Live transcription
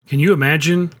Can you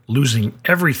imagine losing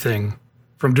everything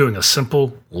from doing a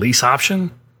simple lease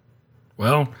option?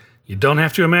 Well, you don't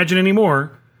have to imagine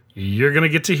anymore. You're going to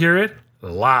get to hear it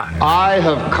live. I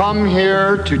have come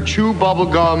here to chew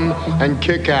bubblegum and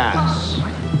kick ass,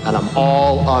 and I'm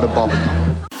all out of bubblegum.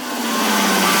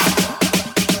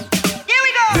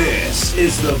 This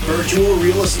is the Virtual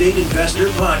Real Estate Investor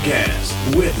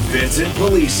Podcast with Vincent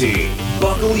Palisi.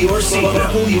 Buckle your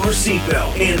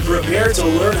seatbelt and prepare to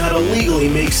learn how to legally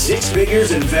make six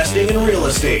figures investing in real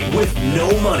estate with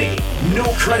no money, no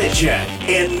credit check,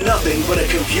 and nothing but a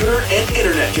computer and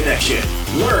internet connection.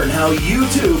 Learn how you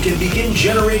too can begin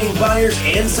generating buyers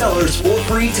and sellers for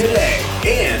free today,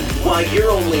 and why you're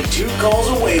only 2 calls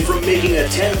away from making a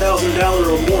 $10,000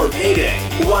 or more payday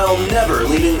while never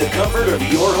leaving the comfort of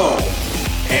your home.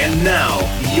 And now,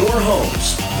 your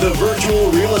host, the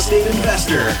virtual real estate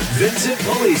investor, Vincent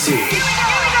Palisi.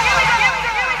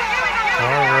 All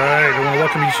right, I want to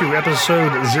welcome you to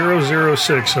episode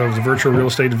 006 of the Virtual Real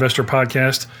Estate Investor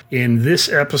Podcast. In this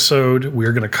episode,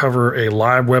 we're going to cover a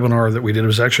live webinar that we did. It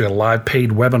was actually a live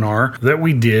paid webinar that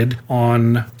we did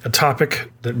on a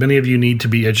topic that many of you need to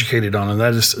be educated on, and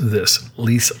that is this,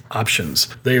 lease options.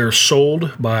 They are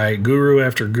sold by guru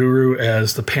after guru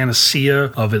as the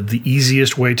panacea of it, the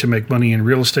easiest way to make money in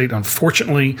real estate.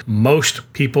 Unfortunately,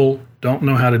 most people don't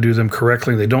know how to do them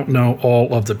correctly. They don't know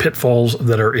all of the pitfalls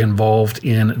that are involved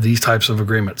in these types of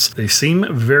agreements. They seem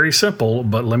very simple,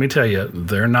 but let me tell you,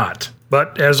 they're not.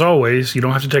 But as always, you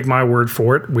don't have to take my word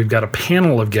for it. We've got a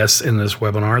panel of guests in this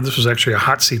webinar. This was actually a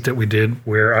hot seat that we did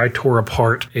where I tore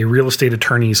apart a real estate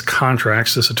attorney's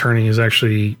contracts. This attorney is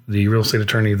actually the real estate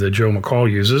attorney that Joe McCall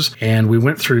uses. And we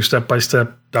went through step by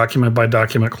step, document by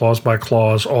document, clause by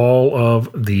clause, all of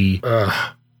the,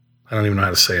 I don't even know how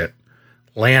to say it,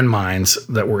 landmines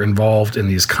that were involved in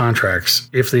these contracts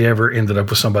if they ever ended up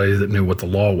with somebody that knew what the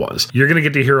law was. You're going to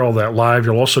get to hear all that live.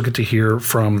 You'll also get to hear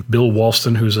from Bill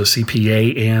Walston, who's a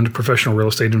CPA and professional real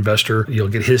estate investor. You'll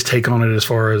get his take on it as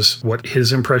far as what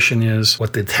his impression is,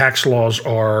 what the tax laws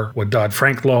are, what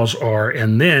Dodd-Frank laws are.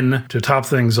 And then to top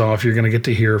things off, you're going to get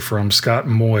to hear from Scott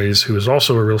Moyes, who is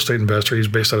also a real estate investor. He's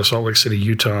based out of Salt Lake City,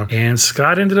 Utah. And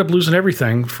Scott ended up losing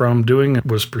everything from doing what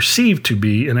was perceived to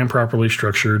be an improperly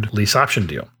structured lease option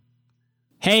deal.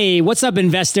 Hey, what's up,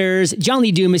 investors? John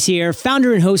Lee Dumas here,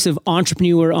 founder and host of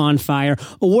Entrepreneur on Fire,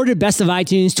 awarded Best of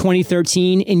iTunes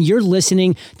 2013, and you're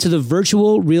listening to the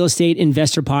Virtual Real Estate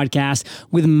Investor Podcast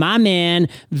with my man,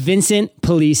 Vincent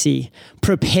Palisi.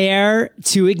 Prepare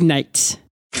to ignite.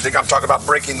 You think I'm talking about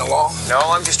breaking the law? No,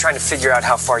 I'm just trying to figure out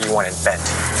how far you want it bent.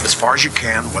 As far as you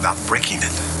can without breaking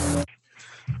it.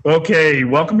 Okay,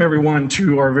 welcome everyone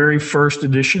to our very first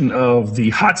edition of the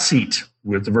Hot Seat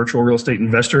with the Virtual Real Estate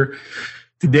Investor.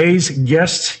 Today's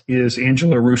guest is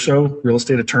Angelo Russo, real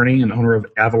estate attorney and owner of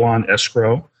Avalon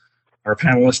Escrow. Our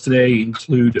panelists today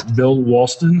include Bill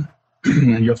Walston,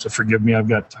 and you have to forgive me, I'm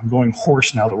going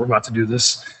hoarse now that we're about to do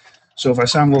this. So if I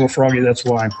sound a little froggy, that's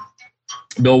why.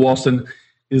 Bill Walston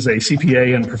is a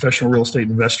CPA and professional real estate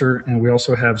investor, and we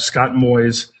also have Scott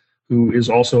Moyes, who is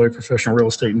also a professional real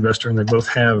estate investor, and they both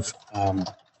have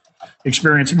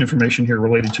experience and information here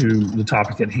related to the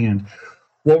topic at hand.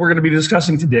 What we're going to be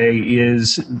discussing today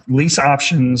is lease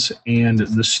options and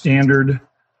the standard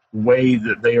way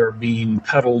that they are being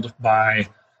peddled by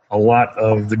a lot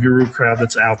of the guru crowd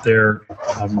that's out there,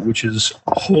 which is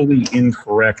wholly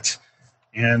incorrect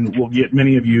and will get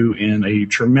many of you in a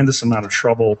tremendous amount of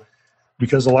trouble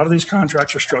because a lot of these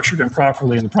contracts are structured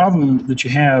improperly. And the problem that you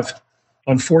have,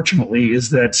 unfortunately, is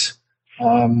that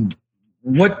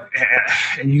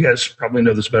and you guys probably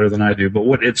know this better than I do, but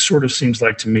what it sort of seems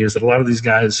like to me is that a lot of these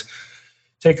guys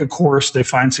take a course, they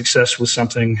find success with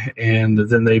something, and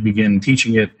then they begin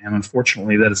teaching it. And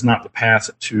unfortunately, that is not the path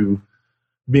to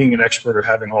being an expert or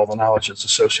having all the knowledge that's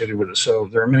associated with it. So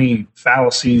there are many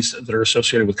fallacies that are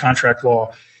associated with contract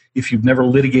law. If you've never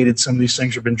litigated some of these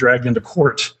things or been dragged into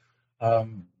court,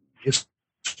 it's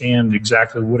understand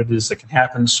exactly what it is that can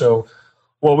happen. So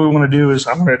what we want to do is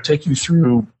I'm going to take you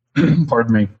through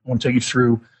pardon me, I want to take you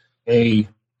through a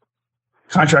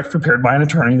contract prepared by an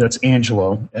attorney, that's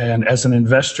Angelo. And as an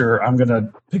investor, I'm going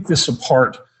to pick this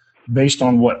apart based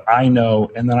on what I know,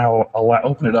 and then I'll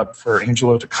open it up for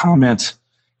Angelo to comment,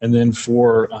 and then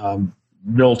for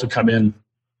Bill to come in,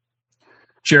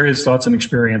 share his thoughts and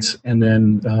experience, and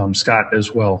then Scott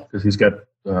as well, because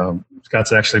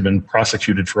Scott's actually been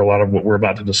prosecuted for a lot of what we're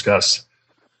about to discuss.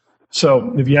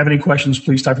 So if you have any questions,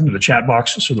 please type them into the chat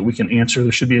box so that we can answer.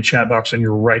 There should be a chat box on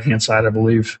your right-hand side, I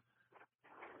believe.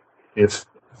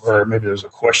 Or maybe there's a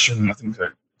question, I think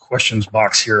the questions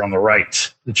box here on the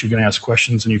right that you can ask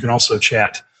questions, and you can also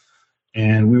chat,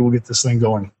 and we will get this thing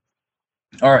going.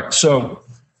 All right. So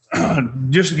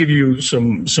just to give you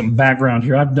some background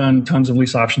here, I've done tons of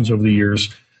lease options over the years.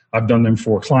 I've done them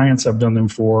for clients. I've done them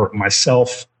for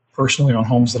myself personally on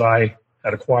homes that I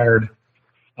had acquired.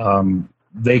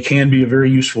 They can be a very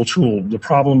useful tool. The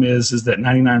problem is that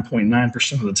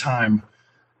 99.9% of the time,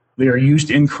 they are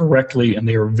used incorrectly, and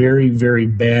they are very, very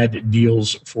bad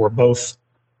deals for both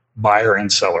buyer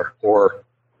and seller, or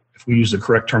if we use the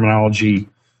correct terminology,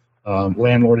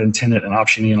 landlord and tenant, and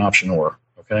optionee and optionor.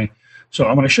 Okay, so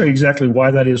I'm going to show you exactly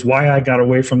why that is, why I got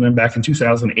away from them back in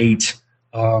 2008.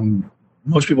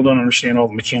 Most people don't understand all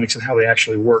the mechanics and how they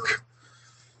actually work.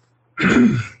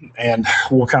 And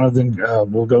we'll kind of then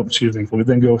we'll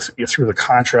then go through the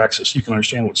contracts so you can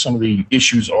understand what some of the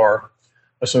issues are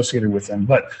associated with them.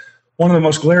 But one of the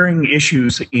most glaring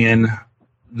issues in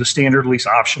the standard lease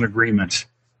option agreement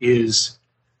is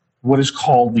what is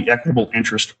called the equitable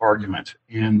interest argument.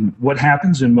 And what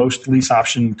happens in most lease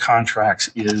option contracts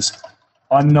is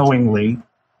unknowingly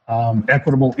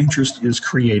equitable interest is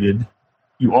created.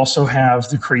 You also have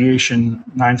the creation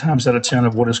 9 times out of 10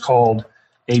 of what is called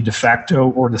a de facto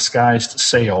or disguised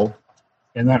sale.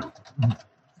 And that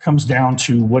comes down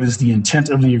to what is the intent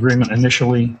of the agreement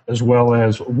initially, as well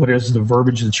as what is the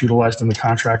verbiage that's utilized in the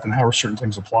contract and how are certain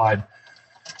things applied.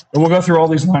 And we'll go through all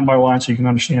these line by line so you can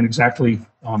understand exactly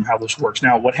how this works.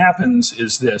 Now, what happens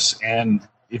is this, and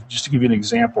just to give you an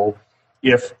example,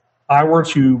 if I were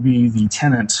to be the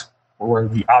tenant or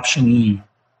the optionee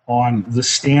on the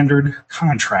standard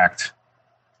contract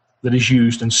that is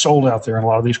used and sold out there in a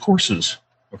lot of these courses,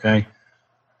 okay,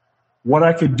 what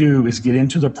I could do is get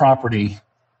into the property,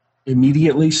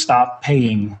 immediately stop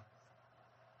paying,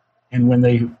 and when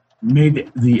they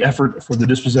made the effort for the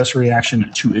dispossessory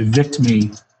action to evict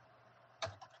me,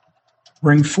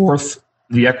 bring forth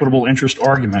the equitable interest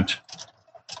argument,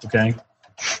 okay?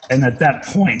 And at that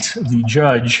point, the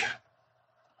judge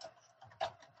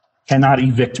cannot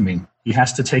evict me. He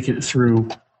has to take it through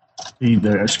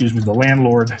the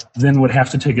landlord then would have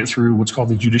to take it through what's called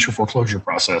the judicial foreclosure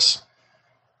process.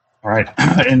 All right,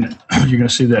 and you're going to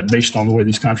see that based on the way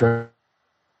these contracts,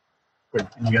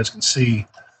 you guys can see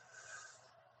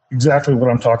exactly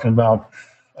what I'm talking about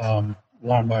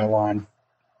line by line.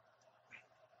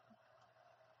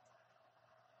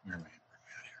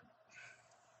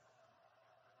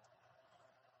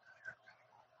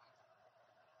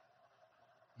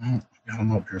 Got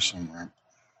them up here somewhere.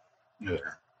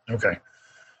 There. Okay.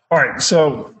 All right.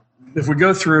 So if we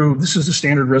go through, this is the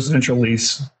standard residential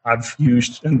lease I've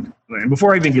used. And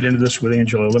before I even get into this with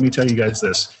Angelo, let me tell you guys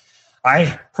this.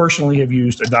 I personally have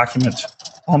used a document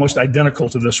almost identical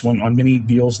to this one on many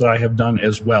deals that I have done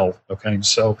as well. Okay.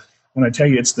 So when I tell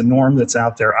you it's the norm that's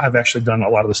out there, I've actually done a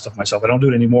lot of this stuff myself. I don't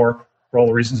do it anymore for all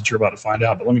the reasons that you're about to find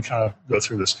out, but let me kind of go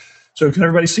through this. So can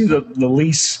everybody see the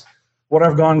lease? What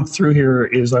I've gone through here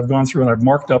is I've gone through and I've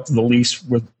marked up the lease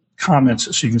with comments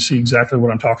so you can see exactly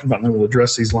what I'm talking about, and then we'll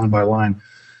address these line by line.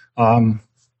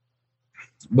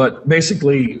 But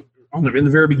basically, in the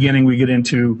very beginning, we get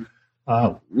into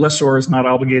lessor is not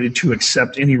obligated to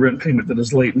accept any rent payment that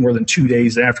is late more than 2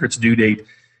 days after its due date,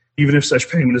 even if such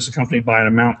payment is accompanied by an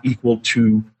amount equal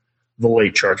to the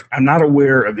late charge. I'm not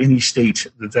aware of any state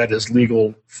that is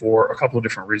legal for a couple of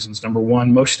different reasons. Number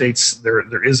one, most states,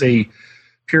 there is a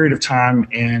period of time,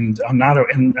 and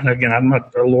and again, I'm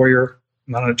not a lawyer,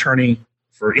 I'm not an attorney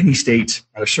for any state.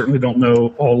 I certainly don't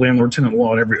know all landlord-tenant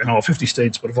law in all 50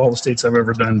 states, but of all the states I've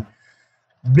ever done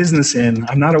business in,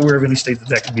 I'm not aware of any state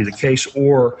that could be the case,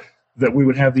 or that we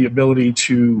would have the ability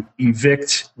to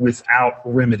evict without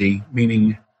remedy,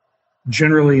 meaning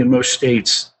generally in most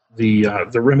states, the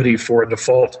remedy for a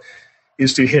default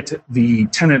is to hit the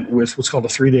tenant with what's called a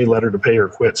 3-day letter to pay or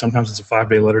quit. Sometimes it's a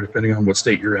 5-day letter, depending on what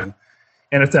state you're in.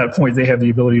 And at that point, they have the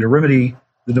ability to remedy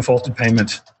the defaulted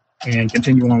payment and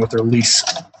continue on with their lease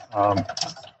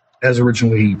as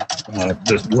originally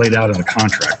laid out in the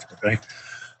contract. Okay,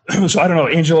 so I don't know,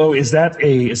 Angelo, is that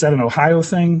an Ohio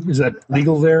thing? Is that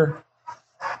legal there?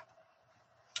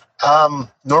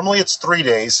 Normally it's 3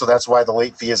 days, so that's why the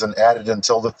late fee isn't added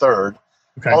until the 3rd.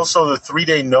 Okay. Also, the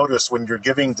 3-day notice when you're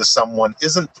giving to someone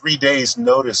isn't 3 days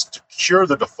notice to cure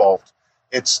the default.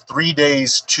 It's 3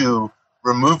 days to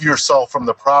remove yourself from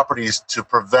the properties to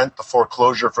prevent the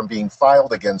foreclosure from being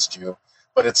filed against you,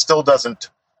 but it still doesn't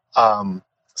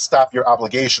stop your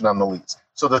obligation on the lease.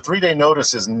 So the 3-day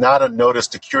notice is not a notice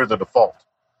to cure the default.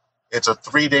 It's a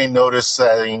 3-day notice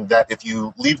saying that if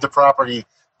you leave the property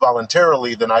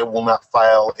voluntarily, then I will not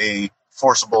file a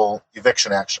forcible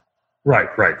eviction action. Right.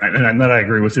 And that I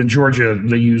agree with. In Georgia,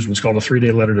 they use what's called a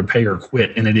 3-day letter to pay or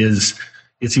quit, and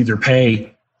it's either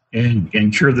pay and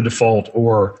cure the default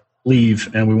or leave,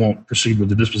 and we won't proceed with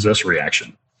the dispossessory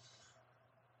action.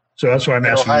 So that's why I'm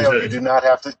asking. In Ohio, you do not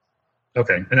have to.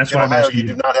 Okay, and that's In why Ohio, I'm asking you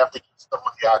do not have to keep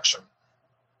someone the action.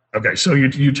 Okay, so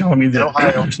you're telling me that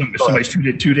Ohio, if somebody's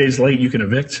 2 days late, you can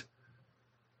evict?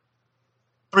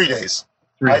 3 days.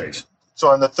 3 days. So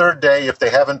on the third day, if they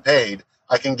haven't paid,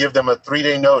 I can give them a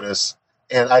 3-day notice,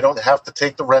 and I don't have to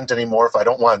take the rent anymore if I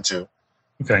don't want to.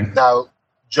 Okay. Now,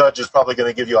 judge is probably going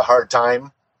to give you a hard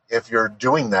time if you're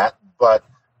doing that, but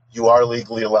you are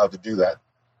legally allowed to do that.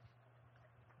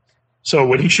 So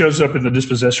when he shows up in the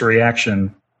dispossessory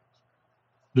action,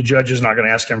 the judge is not going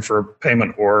to ask him for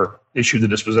payment or issue the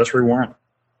dispossessory warrant?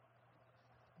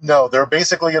 No, they're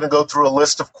basically going to go through a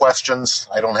list of questions.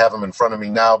 I don't have them in front of me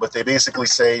now, but they basically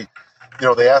say,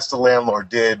 they ask the landlord,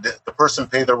 did the person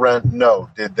pay the rent? No.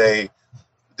 Did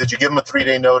you give them a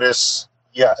 3-day notice?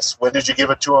 Yes. When did you give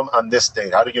it to them? On this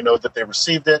date. How do you know that they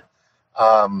received it?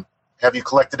 Have you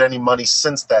collected any money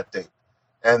since that date?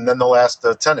 And then they'll ask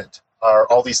the tenant, are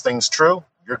all these things true?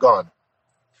 You're gone.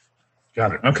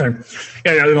 Got it. Okay.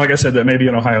 Yeah, like I said, that may be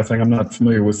an Ohio thing. I'm not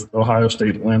familiar with Ohio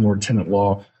state landlord-tenant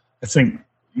law. I think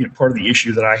part of the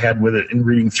issue that I had with it in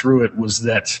reading through it was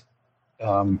that,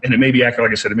 and it may be accurate,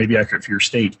 like I said, it may be accurate for your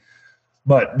state,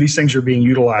 but these things are being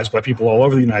utilized by people all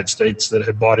over the United States that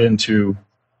had bought into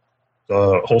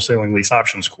the wholesaling lease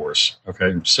options course.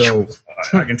 Okay. So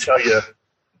I can tell you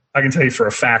for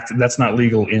a fact that's not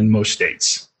legal in most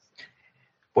states.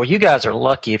 Well, you guys are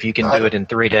lucky if you can do it in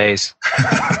 3 days.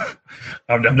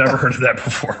 I've never heard of that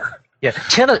before. Yeah,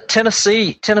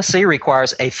 Tennessee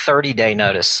requires a 30-day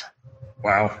notice.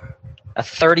 Wow. A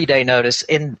 30-day notice,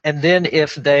 and then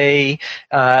if they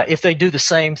do the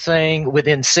same thing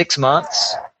within 6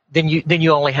 months, then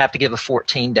you only have to give a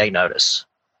 14-day notice.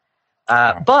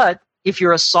 Wow. But if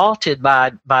you're assaulted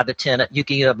by the tenant, you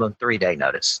can give them a 3-day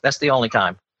notice. That's the only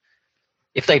time.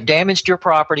 If they've damaged your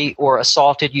property or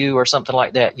assaulted you or something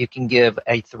like that, you can give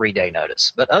a 3-day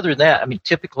notice. But other than that, I mean,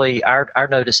 typically our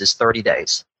notice is 30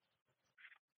 days.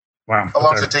 Wow. How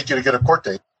long does it take you to get a court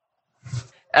date?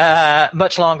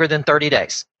 Much longer than 30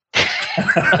 days,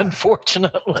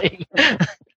 unfortunately.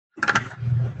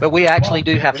 But we actually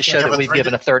do have to show that we've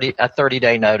given a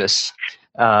 30-day notice.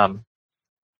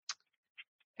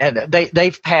 And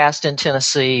they've passed in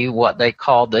Tennessee what they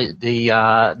call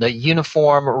the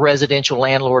Uniform Residential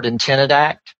Landlord and Tenant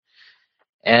Act,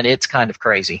 and it's kind of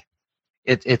crazy.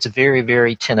 It's very,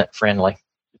 very tenant friendly.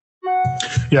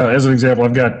 Yeah, as an example,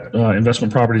 I've got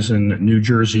investment properties in New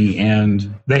Jersey,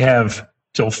 and they have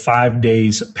till 5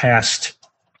 days past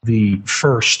the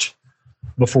first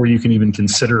before you can even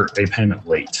consider a payment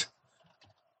late.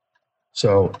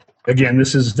 So again,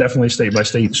 this is definitely a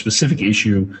state-by-state specific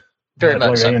issue. Very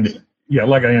much so.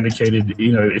 Like I indicated,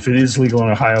 if it is legal in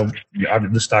Ohio,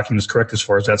 this document is correct as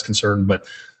far as that's concerned. But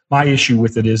my issue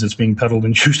with it is it's being peddled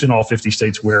and used in all 50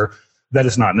 states where that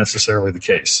is not necessarily the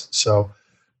case. So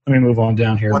let me move on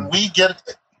down here. When we get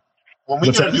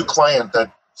a new client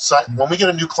that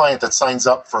signs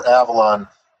up for Avalon,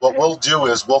 what we'll do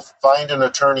is we'll find an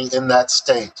attorney in that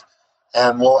state,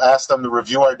 and we'll ask them to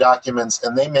review our documents,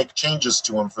 and they make changes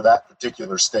to them for that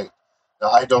particular state. Now,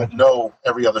 I don't know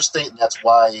every other state, and that's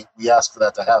why we ask for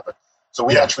that to happen. So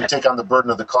we actually take on the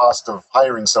burden of the cost of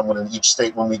hiring someone in each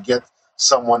state when we get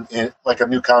someone in, like a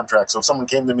new contract. So if someone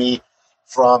came to me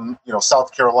from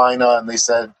South Carolina and they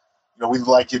said, we'd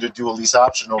like you to do a lease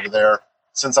option over there,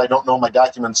 since I don't know my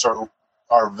documents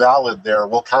are valid there,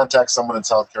 we'll contact someone in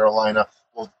South Carolina.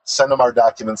 We'll send them our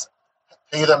documents,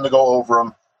 pay them to go over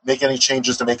them, make any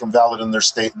changes to make them valid in their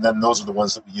state, and then those are the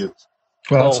ones that we use.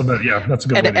 Well, that's a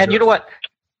good way. And you know what,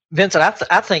 Vincent,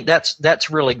 I think that's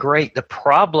really great. The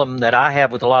problem that I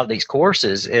have with a lot of these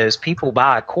courses is people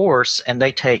buy a course and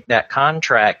they take that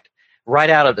contract right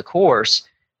out of the course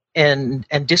and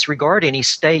disregard any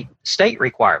state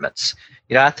requirements.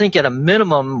 I think at a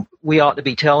minimum we ought to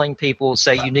be telling people,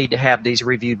 say, you need to have these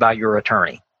reviewed by your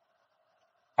attorney.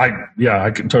 I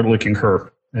can totally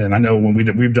concur. And I know when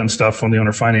we've done stuff on the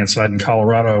owner finance side in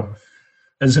Colorado,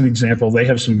 as an example, they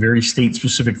have some very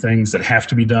state-specific things that have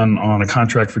to be done on a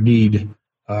contract for deed.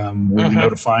 We're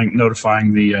notifying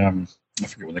the I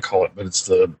forget what they call it, but it's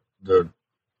the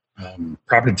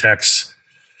property tax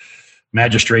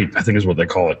magistrate, I think is what they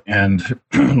call it, and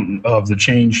of the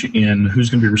change in who's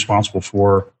going to be responsible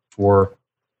for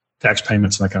tax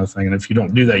payments and that kind of thing. And if you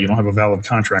don't do that, you don't have a valid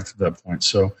contract at that point.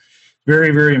 So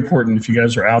very, very important if you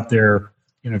guys are out there,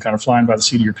 kind of flying by the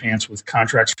seat of your pants with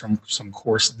contracts from some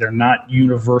course. They're not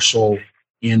universal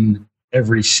in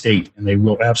every state, and they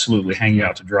will absolutely hang you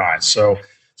out to dry. So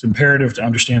it's imperative to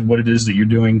understand what it is that you're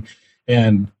doing,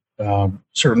 and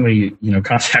certainly,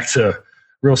 contact a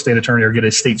real estate attorney or get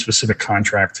a state-specific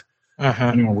contract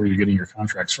depending on where you're getting your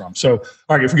contracts from. So,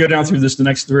 all right, if we go down through this, the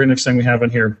very next thing we have in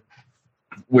here,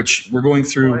 which we're going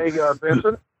through. Hey,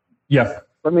 Vincent. Yeah.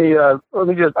 Let me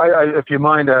just, if you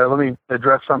mind, let me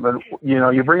address something.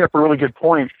 You bring up a really good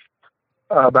point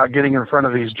about getting in front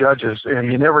of these judges,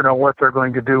 and you never know what they're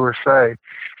going to do or say,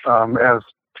 as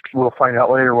we'll find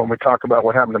out later when we talk about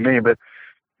what happened to me.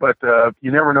 But you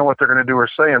never know what they're going to do or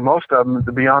say, and most of them,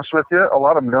 to be honest with you, a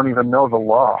lot of them don't even know the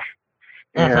law,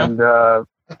 and that's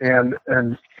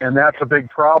a big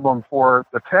problem for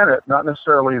the tenant, not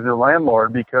necessarily the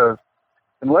landlord, because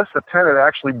unless the tenant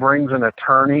actually brings an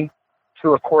attorney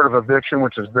to a court of eviction,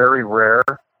 which is very rare,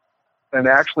 and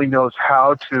actually knows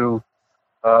how to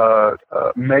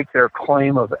make their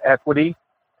claim of equity,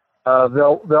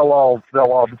 they'll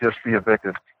all just be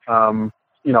evicted. Of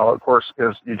course,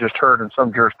 as you just heard, in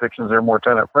some jurisdictions they're more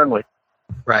tenant friendly,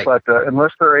 right? But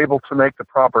unless they're able to make the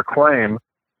proper claim,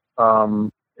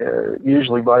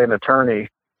 usually by an attorney,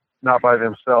 not by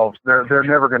themselves, they're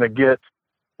never going to get.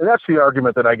 And that's the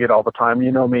argument that I get all the time.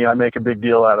 You know me, I make a big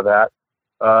deal out of that.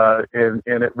 And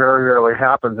it very rarely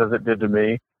happens as it did to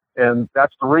me. And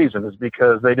that's the reason, is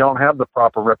because they don't have the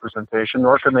proper representation,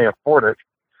 nor can they afford it.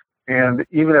 And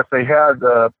even if they had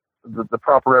the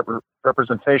proper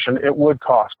representation, it would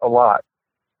cost a lot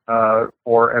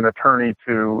for an attorney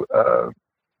to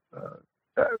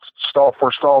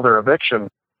forestall their eviction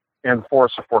and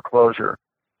force a foreclosure.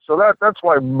 So that's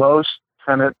why most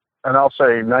tenants, and I'll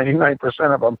say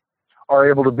 99% of them, are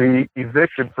able to be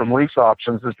evicted from lease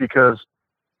options, is because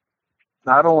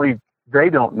not only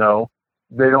they don't know,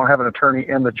 they don't have an attorney,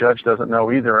 and the judge doesn't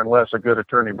know either, unless a good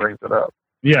attorney brings it up.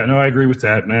 Yeah, no, I agree with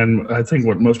that. And I think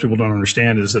what most people don't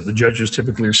understand is that the judges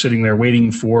typically are sitting there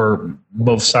waiting for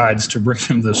both sides to bring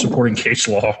them the supporting case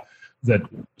law that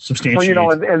substantiates. Well,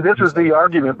 and this is the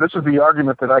argument. This is the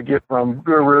argument that I get from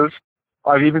gurus.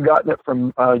 I've even gotten it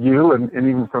from you and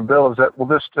even from Bill, is that, well,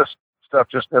 this stuff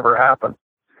just never happened.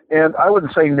 And I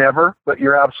wouldn't say never, but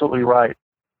you're absolutely right.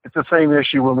 It's the same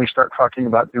issue when we start talking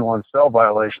about due on sale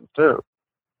violations too.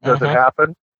 Does it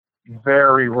happen?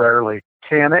 Very rarely.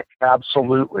 Can it?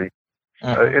 Absolutely.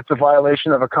 It's a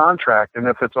violation of a contract, and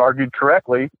if it's argued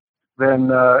correctly,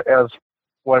 then as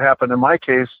what happened in my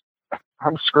case,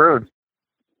 I'm screwed.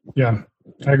 Yeah,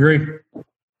 I agree.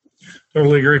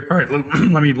 Totally agree. All right,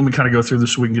 let me kind of go through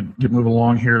this so we can get moving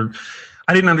along here.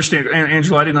 I didn't understand,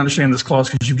 Angelo, I didn't understand this clause,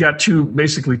 because you've got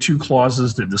basically two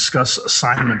clauses that discuss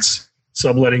assignments,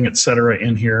 subletting, et cetera,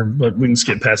 in here, but we can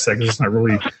skip past that because it's not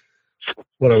really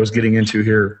what I was getting into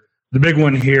here. The big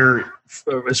one here,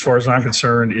 as far as I'm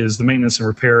concerned, is the maintenance and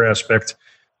repair aspect.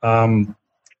 Again,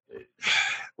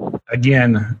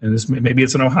 and this maybe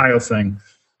it's an Ohio thing.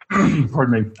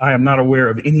 Pardon me. I am not aware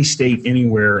of any state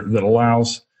anywhere that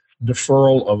allows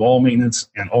deferral of all maintenance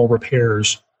and all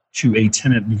repairs to a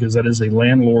tenant, because that is a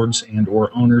landlord's and or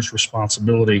owner's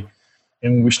responsibility.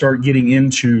 And when we start getting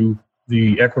into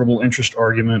the equitable interest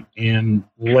argument and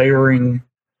layering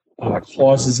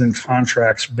clauses in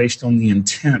contracts based on the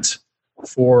intent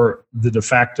for the de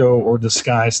facto or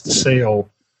disguised sale,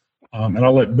 and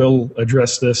I'll let Bill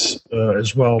address this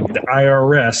as well. The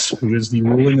IRS, who is the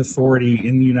ruling authority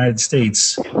in the United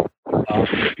States,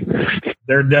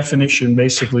 their definition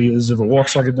basically is if it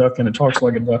walks like a duck and it talks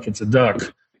like a duck, it's a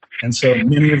duck. And so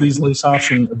many of these lease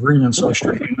option agreements are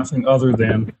strictly nothing other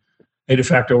than a de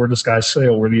facto or disguised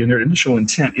sale, where the initial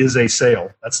intent is a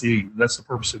sale. That's the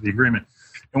purpose of the agreement.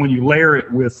 And when you layer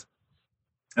it with,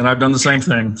 and I've done the same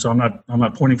thing, so I'm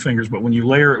not pointing fingers, but when you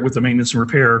layer it with the maintenance and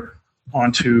repair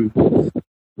onto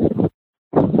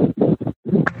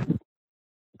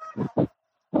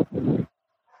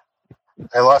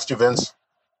I lost you, Vince.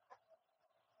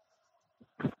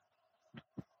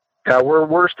 Yeah,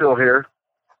 we're still here.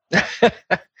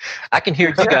 I can hear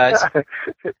you guys.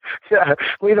 Yeah,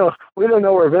 we don't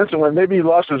know where Vincent went. Maybe he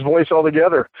lost his voice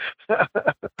altogether.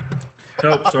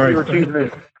 Oh, sorry.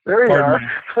 There you are.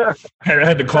 I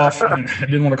had to cough. I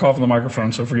didn't want to cough on the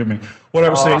microphone, so forgive me. What I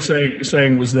was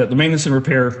saying was that the maintenance and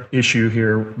repair issue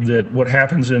here, that what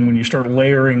happens when you start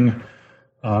layering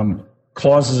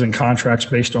clauses in contracts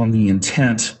based on the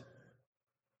intent,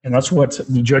 and that's what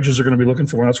the judges are going to be looking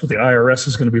for, and that's what the IRS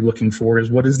is going to be looking for, is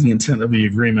what is the intent of the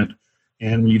agreement.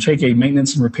 And when you take a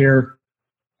maintenance and repair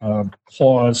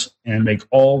clause and make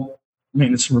all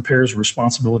maintenance and repairs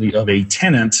responsibility of a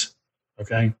tenant,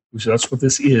 okay, which that's what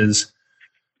this is,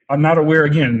 I'm not aware,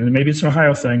 again, and maybe it's an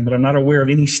Ohio thing, but I'm not aware of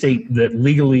any state that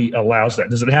legally allows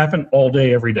that. Does it happen? All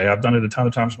day, every day. I've done it a ton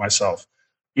of times myself.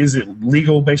 Is it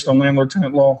legal based on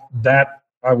landlord-tenant law? That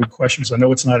I would question, because I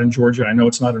know it's not in Georgia. I know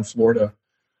it's not in Florida.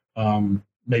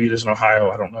 Maybe it is in Ohio.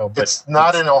 I don't know. But It's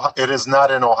not in Ohio. It is not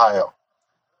in Ohio.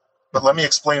 but let me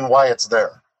explain why it's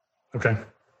there. Okay.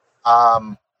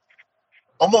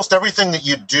 Almost everything that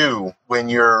you do when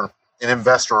you're an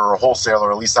investor or a wholesaler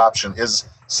or a lease option is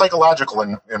psychological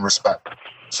in respect.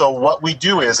 So what we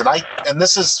do is, and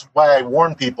this is why I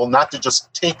warn people not to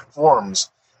just take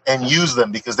forms and use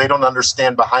them because they don't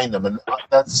understand behind them. And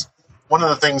that's one of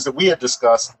the things that we had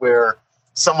discussed, where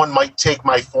someone might take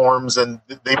my forms and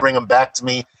they bring them back to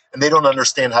me and they don't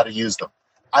understand how to use them.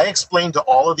 I explained to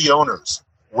all of the owners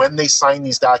when they sign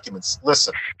these documents,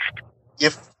 listen,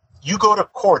 if you go to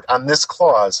court on this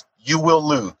clause, you will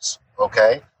lose,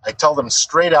 okay? I tell them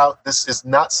straight out, this is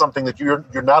not something that you're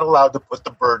not allowed to put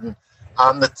the burden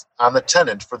on the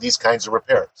tenant for these kinds of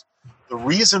repairs. The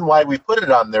reason why we put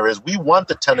it on there is we want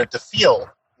the tenant to feel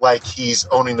like he's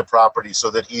owning the property so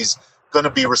that he's going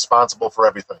to be responsible for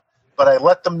everything. But I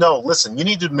let them know, listen, you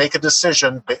need to make a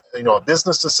decision, a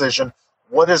business decision.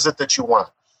 What is it that you want?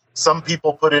 Some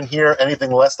people put in here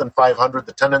anything less than 500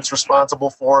 the tenant's responsible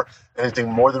for, anything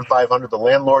more than 500 the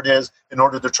landlord is, in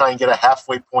order to try and get a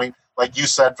halfway point, like you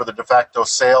said, for the de facto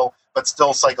sale, but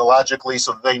still psychologically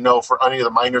so that they know for any of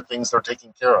the minor things they're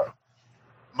taking care of.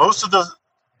 Most of the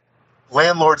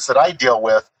landlords that I deal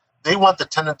with, they want the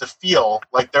tenant to feel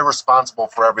like they're responsible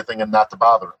for everything and not to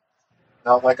bother them.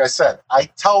 Now, like I said, I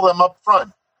tell them up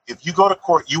front, if you go to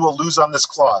court, you will lose on this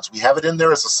clause. We have it in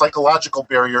there as a psychological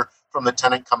barrier from the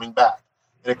tenant coming back.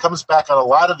 And it comes back on a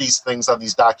lot of these things on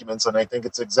these documents, and I think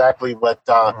it's exactly what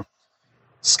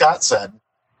Scott said,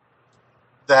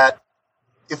 that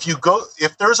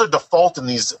if there's a default in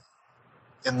these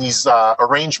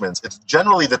arrangements, it's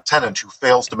generally the tenant who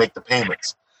fails to make the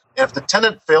payments. And if the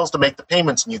tenant fails to make the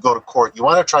payments and you go to court, you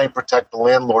want to try and protect the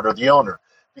landlord or the owner,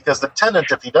 because the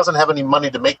tenant, if he doesn't have any money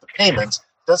to make the payments,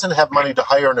 doesn't have money to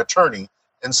hire an attorney,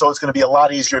 and so it's going to be a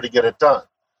lot easier to get it done.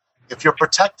 If you're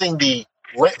protecting the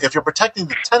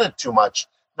tenant too much,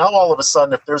 now all of a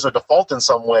sudden, if there's a default in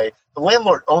some way, the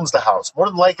landlord owns the house. More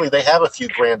than likely, they have a few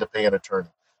grand to pay an attorney.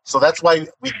 So that's why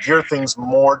we gear things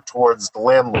more towards the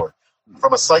landlord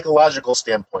from a psychological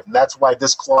standpoint, and that's why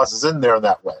this clause is in there in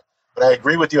that way. But I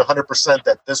agree with you 100%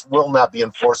 that this will not be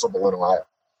enforceable in Ohio.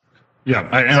 Yeah,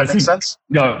 I think sense.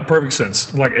 Yeah, perfect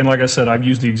sense. Like I said, I've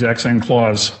used the exact same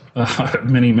clause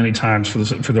many times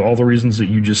for all the reasons that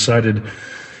you just cited.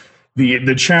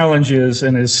 The challenge is,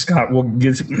 and as Scott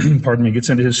gets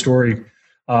into his story,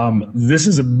 this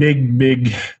is a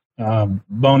big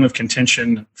bone of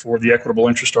contention for the equitable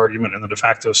interest argument and the de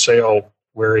facto sale,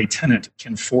 where a tenant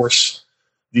can force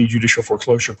the judicial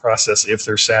foreclosure process if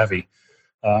they're savvy.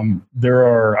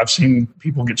 I've seen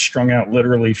people get strung out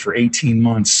literally for 18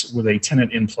 months with a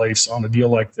tenant in place on a deal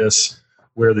like this,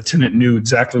 where the tenant knew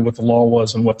exactly what the law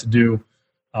was and what to do.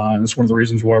 And it's one of the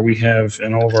reasons why we have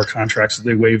in all of our contracts that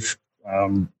they waive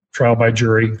trial by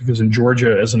jury, because in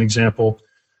Georgia, as an example,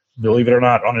 believe it or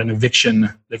not, on an eviction,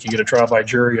 they can get a trial by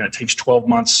jury, and it takes 12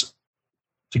 months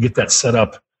to get that set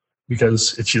up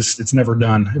because it's never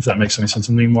done, if that makes any sense.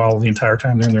 And meanwhile, the entire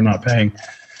time they're not paying.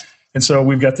 And so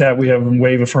we've got that. We have them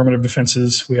waive affirmative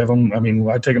defenses. We have them. I mean,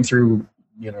 I take them through,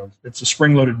 it's a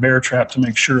spring-loaded bear trap to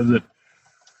make sure that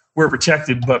we're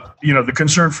protected. But, the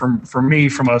concern for me,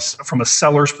 from a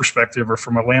seller's perspective or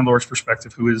from a landlord's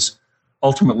perspective, who is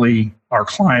ultimately our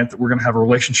client that we're going to have a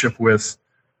relationship with,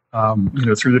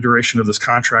 through the duration of this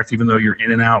contract, even though you're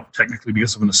in and out technically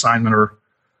because of an assignment or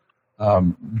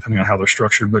depending on how they're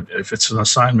structured. But if it's an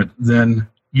assignment, then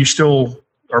you still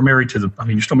are married to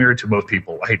you're still married to both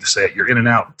people. I hate to say it. You're in and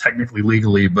out technically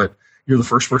legally, but you're the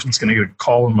first person that's going to get a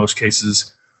call in most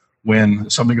cases when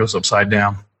something goes upside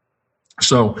down.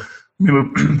 So,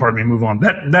 move on.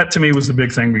 That to me was the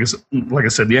big thing, because, like I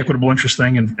said, the equitable interest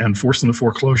thing and forcing the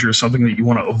foreclosure is something that you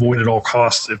want to avoid at all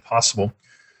costs if possible.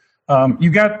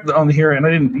 You got on here,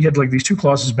 and you had like these two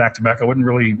clauses back to back. I wasn't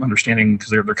really understanding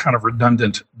because they're kind of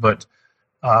redundant, but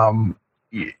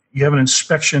you have an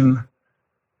inspection.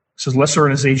 It says lessor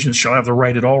and his agents shall have the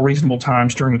right at all reasonable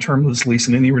times during the term of this lease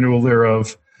and any renewal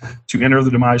thereof to enter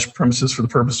the demised premises for the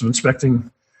purpose of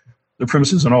inspecting the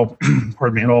premises and all,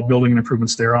 and all building and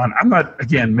improvements thereon. I'm not,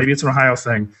 again, maybe it's an Ohio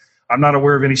thing. I'm not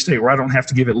aware of any state where I don't have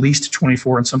to give at least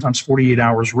 24 and sometimes 48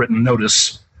 hours written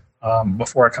notice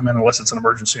before I come in, unless it's an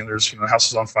emergency and there's, the house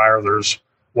is on fire, there's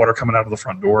water coming out of the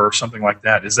front door or something like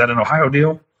that. Is that an Ohio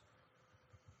deal?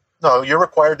 No, you're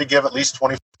required to give at least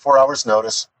 24 hours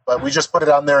notice, but we just put it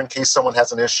on there in case someone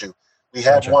has an issue. We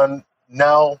had one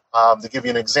now, to give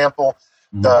you an example.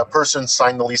 The person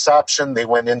signed the lease option, they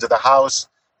went into the house,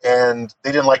 and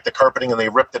they didn't like the carpeting and they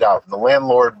ripped it out. And the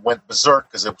landlord went berserk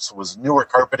because it was newer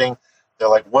carpeting. They're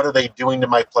like, what are they doing to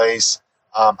my place?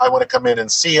 I want to come in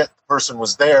and see it. The person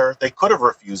was there. They could have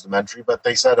refused them entry, but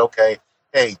they said, okay,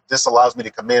 hey, this allows me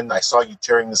to come in. I saw you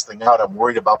tearing this thing out. I'm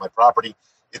worried about my property.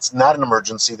 It's not an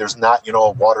emergency. There's not,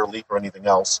 a water leak or anything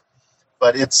else.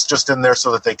 But it's just in there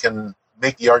so that they can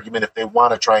make the argument if they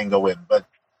want to try and go in. But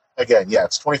again,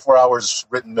 it's 24 hours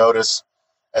written notice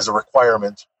as a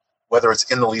requirement, whether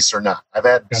it's in the lease or not. I've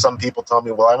had some people tell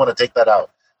me, well, I want to take that out.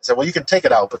 I said, well, you can take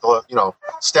it out, but the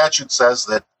statute says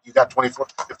that you got 24.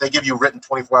 If they give you written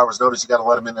 24 hours notice, you got to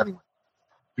let them in anyway.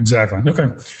 Exactly. Okay.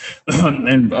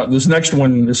 And this next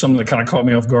one is something that kind of caught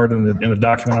me off guard in the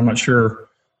document. I'm not sure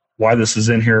why this is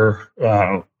in here,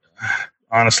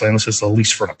 honestly, unless it's a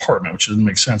lease for an apartment, which doesn't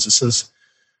make sense. It says,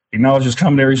 acknowledges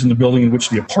common areas in the building in which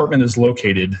the apartment is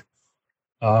located.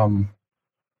 I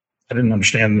didn't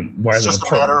understand why it's just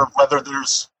a matter of whether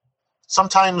there's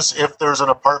sometimes if there's an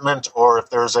apartment or if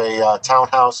there's a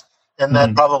townhouse, and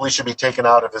that probably should be taken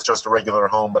out if it's just a regular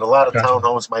home. But a lot of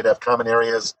townhomes might have common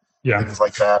areas, things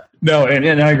like that. No,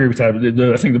 and I agree with that.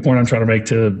 I think the point I'm trying to make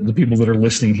to the people that are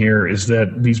listening here is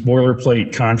that these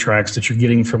boilerplate contracts that you're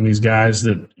getting from these guys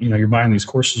that you're buying these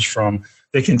courses from,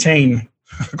 they contain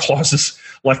clauses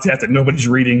like that nobody's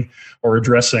reading or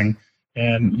addressing.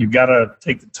 And you've got to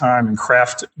take the time and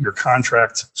craft your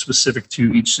contract specific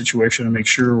to each situation and make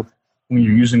sure when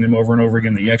you're using them over and over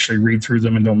again that you actually read through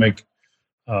them and don't make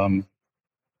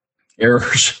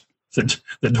errors that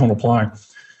don't apply.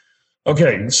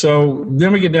 Okay, so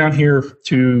then we get down here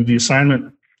to the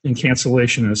assignment and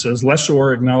cancellation. And it says,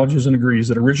 lessor acknowledges and agrees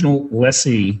that original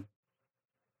lessee,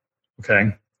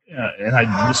 okay,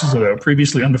 this is a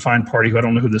previously undefined party who I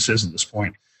don't know who this is at this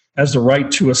point, has the right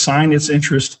to assign its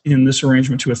interest in this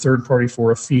arrangement to a third party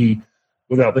for a fee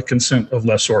without the consent of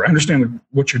lessor. I understand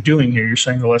what you're doing here. You're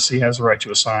saying the lessee has the right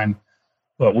to assign,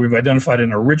 but we've identified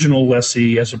an original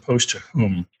lessee as opposed to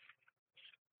whom.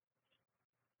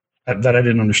 That I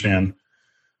didn't understand.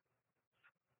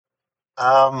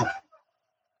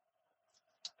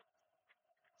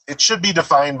 It should be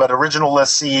defined, but original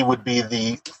lessee would be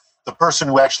the person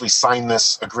who actually signed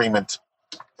this agreement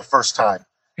the first time.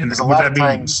 And there's a lot of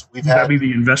times would that be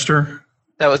the investor?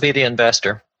 That would be the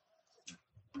investor.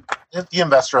 The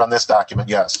investor on this document,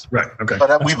 yes. Right. Okay.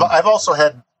 But I've also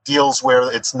had deals where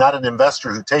it's not an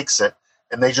investor who takes it,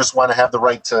 and they just want to have the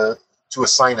right to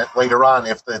assign it later on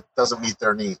if it doesn't meet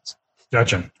their needs.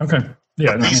 Gotcha. Okay.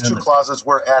 Yeah. But these two clauses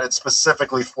were added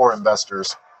specifically for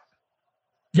investors.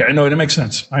 Yeah, no, it makes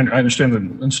sense. I understood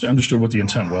what the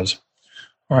intent was.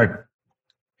 All right.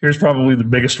 Here's probably the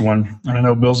biggest one, and I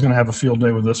know Bill's going to have a field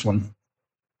day with this one.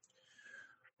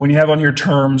 When you have on your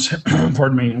terms,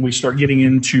 pardon me, and we start getting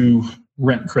into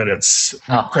rent credits.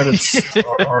 Credits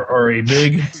are a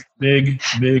big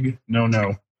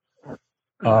no-no.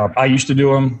 I used to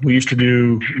do them. You used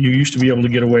to be able to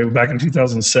get away, back in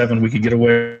 2007, we could get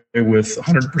away with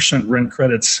 100% rent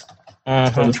credits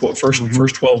for the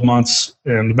first 12 months,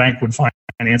 and the bank would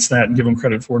finance that and give them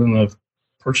credit for it in the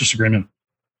purchase agreement.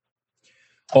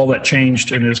 All that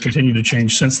changed and has continued to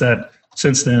change since then.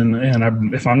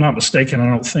 And if I'm not mistaken, I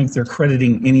don't think they're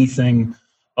crediting anything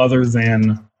other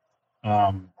than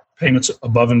payments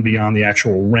above and beyond the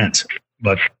actual rent.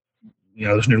 But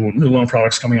there's new loan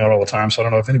products coming out all the time, so I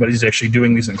don't know if anybody's actually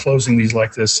doing these and closing these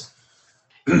like this.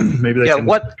 Maybe they can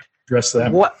address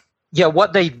that.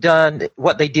 What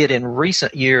they did in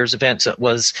recent years, Vincent,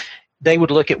 was they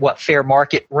would look at what fair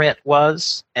market rent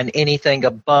was, and anything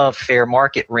above fair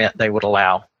market rent they would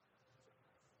allow.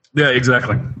 Yeah,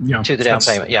 exactly. Yeah, to the down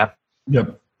payment. Yeah.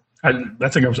 Yep.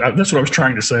 That's what I was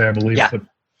trying to say, I believe. Yeah. But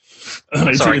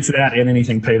it's that and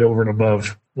anything paid over and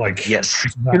above. Yes.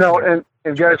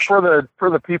 And guys, for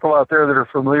the people out there that are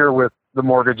familiar with the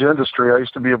mortgage industry, I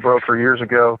used to be a broker years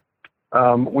ago.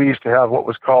 We used to have what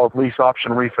was called lease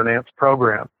option refinance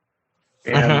program.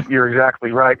 And you're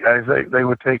exactly right, guys. They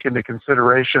would take into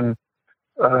consideration,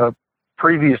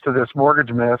 previous to this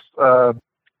mortgage mess,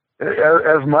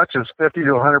 as much as 50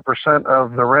 to 100%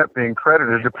 of the rent being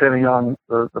credited, depending on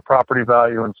the property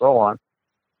value and so on.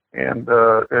 And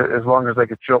as long as they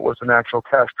could show it was an actual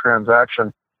cash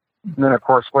transaction. And then, of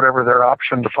course, whatever their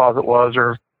option deposit was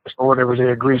or whatever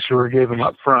they agreed to or gave them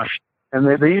up front. And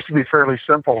they used to be fairly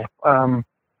simple.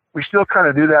 We still kind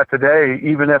of do that today.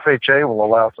 Even FHA will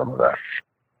allow some of that.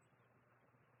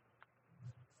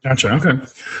 Gotcha. Okay.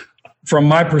 From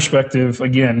my perspective,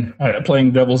 again,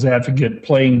 playing devil's advocate,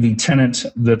 playing the tenant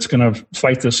that's going to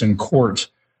fight this in court,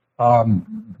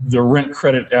 the rent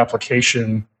credit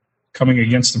application coming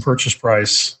against the purchase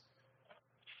price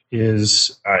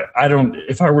is,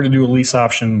 if I were to do a lease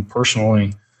option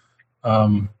personally,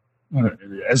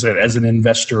 as an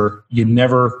investor, you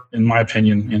never, in my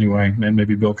opinion anyway, and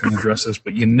maybe Bill can address this,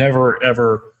 but you never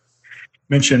ever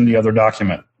mention the other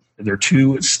document. They're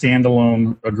two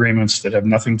standalone agreements that have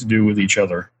nothing to do with each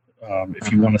other.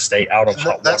 If you want to stay out of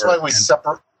hot that's water. why we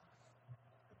separate.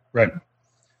 Right.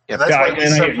 And that's why we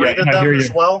separated them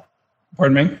as well.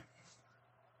 Pardon me?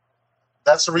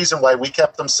 That's the reason why we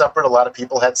kept them separate. A lot of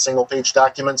people had single-page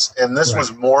documents, and this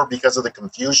was more because of the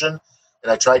confusion.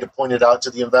 And I tried to point it out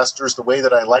to the investors. The way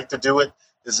that I like to do it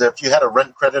is if you had a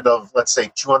rent credit of, let's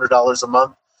say, $200 a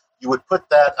month, you would put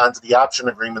that onto the option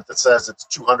agreement that says it's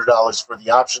 $200 for the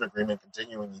option agreement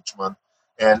continuing each month,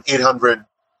 and $800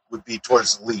 would be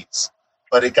towards the lease.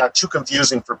 But it got too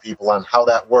confusing for people on how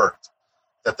that worked,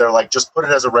 that they're like, just put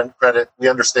it as a rent credit. We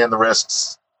understand the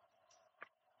risks,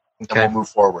 and we'll move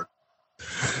forward.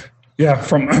 Yeah,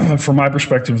 from my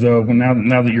perspective, though,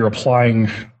 now that you're applying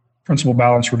principal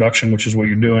balance reduction, which is what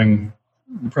you're doing,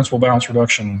 principal balance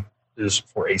reduction is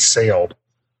for a sale.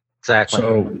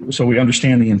 Exactly. So we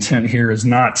understand the intent here is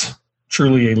not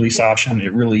truly a lease option.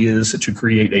 It really is to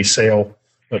create a sale.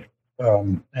 But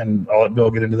and I'll let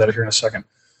Bill get into that here in a second.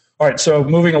 All right. So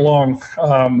moving along,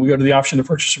 we go to the option to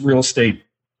purchase real estate.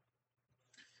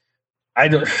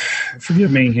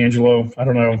 Forgive me, Angelo. I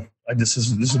don't know. This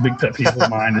is a big pet peeve of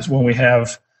mine. Is when we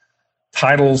have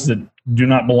titles that do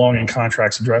not belong in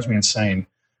contracts. It drives me insane.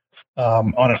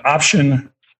 On an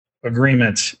option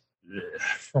agreement,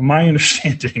 from my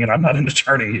understanding, and I'm not an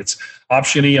attorney, it's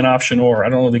option E and option or. I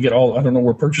don't know. I don't know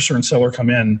where purchaser and seller come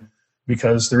in,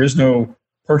 because there is no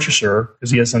purchaser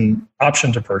because he has an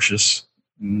option to purchase.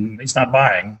 He's not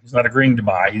buying. He's not agreeing to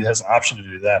buy. He has an option to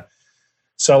do that.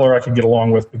 Seller I could get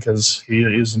along with because he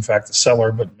is in fact the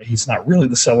seller, but he's not really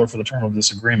the seller for the term of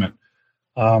this agreement.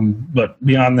 But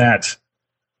beyond that,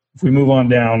 if we move on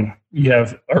down, you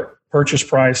have purchase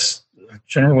price.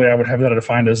 Generally, I would have that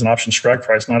defined as an option strike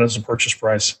price, not as a purchase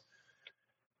price.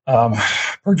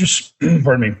 Purchase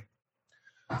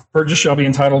shall be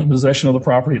entitled to possession of the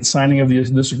property at signing of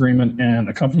this agreement and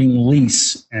accompanying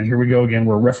lease. And here we go again.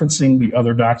 We're referencing the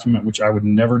other document, which I would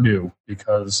never do,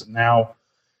 because now,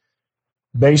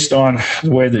 based on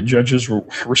the way that judges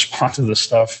respond to this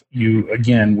stuff,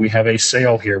 we have a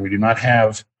sale here. We do not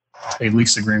have a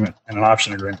lease agreement and an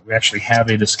option agreement. We actually have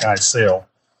a disguised sale.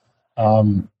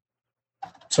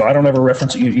 So I don't ever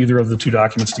reference either of the two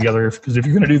documents together, because if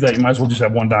you're going to do that, you might as well just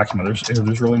have one document.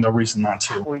 There's really no reason not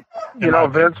to.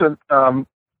 Vincent,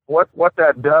 what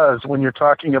that does when you're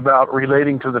talking about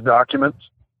relating to the documents,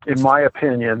 in my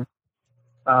opinion,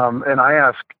 and I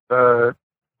ask our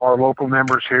local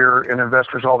members here and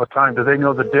investors all the time, do they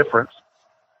know the difference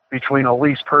between a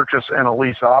lease purchase and a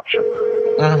lease option?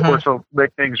 Of course, to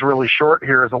make things really short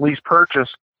here, is a lease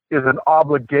purchase is an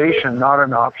obligation, not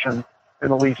an option,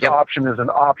 and a lease option is an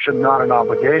option, not an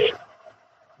obligation.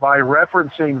 By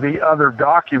referencing the other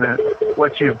document,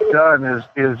 what you've done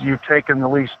is you've taken the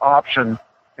lease option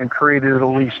and created a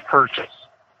lease purchase.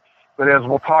 But as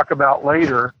we'll talk about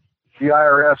later, the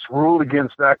IRS ruled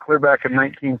against that clear back in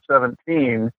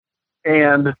 1917,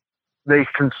 and they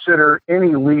consider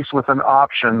any lease with an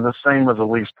option the same as a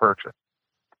lease purchase.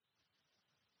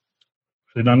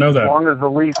 Did not know that. As long as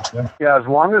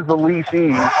the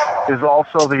leasee is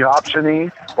also the optionee,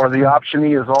 or the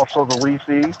optionee is also the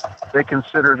leasee, they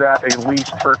consider that a lease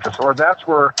purchase. Or that's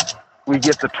where we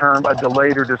get the term a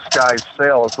delayed or disguised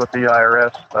sale, is what the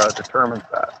IRS determines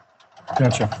that.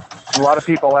 Gotcha. A lot of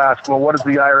people ask, well, what does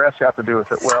the IRS have to do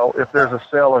with it? Well, if there's a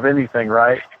sale of anything,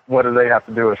 right, what do they have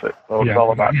to do with it? So it's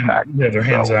all about tax. Yeah, their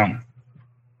hands out.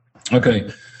 Okay.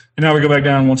 And now we go back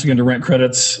down once again to rent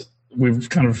credits. We've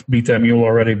kind of beat that mule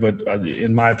already, but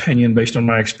in my opinion, based on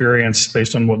my experience,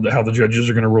 based on how the judges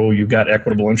are going to rule, you've got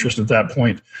equitable interest at that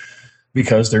point,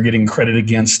 because they're getting credit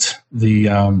against the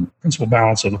principal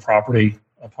balance of the property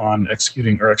upon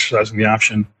executing or exercising the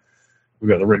option. We've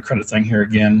got the rent credit thing here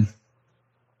again.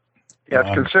 Yeah,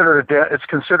 it's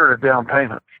considered a down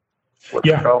payment.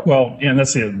 And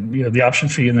that's the option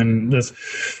fee, and then this.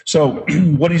 So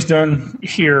what he's done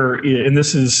here, and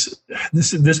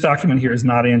this document here is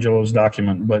not Angelo's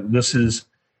document, but this is.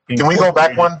 Can we go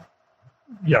back one?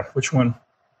 Yeah, which one?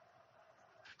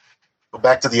 Go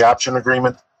back to the option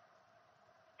agreement.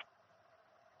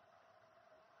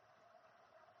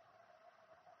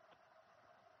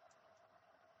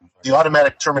 The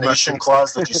automatic termination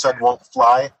clause that you said won't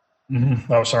fly.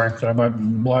 Mm-hmm. Oh, sorry. Did I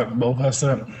blow past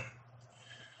that?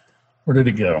 Where did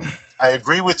it go? I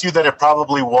agree with you that it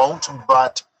probably won't,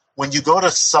 but when you go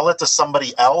to sell it to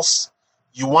somebody else,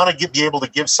 you want to be able to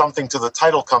give something to the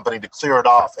title company to clear it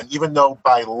off. And even though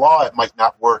by law it might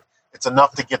not work, it's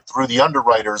enough to get through the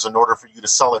underwriters in order for you to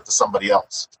sell it to somebody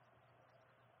else.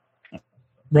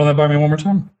 Run that by me one more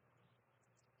time.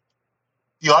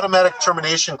 The automatic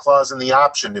termination clause in the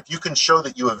option, if you can show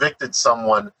that you evicted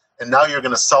someone and now you're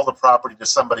going to sell the property to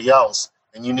somebody else,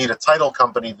 and you need a title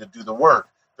company to do the work,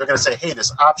 they're going to say, hey,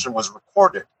 this option was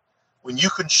recorded. When you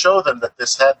can show them that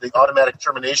this had the automatic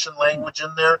termination language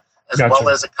in there, as well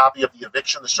as a copy of the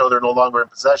eviction to show they're no longer in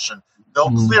possession, they'll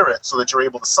clear it so that you're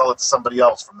able to sell it to somebody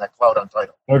else from that cloud on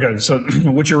title. Okay, so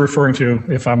what you're referring to,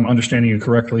 if I'm understanding you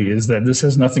correctly, is that this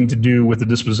has nothing to do with the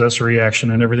dispossessory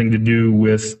action and everything to do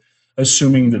with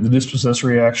assuming that the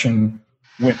dispossessory action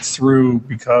went through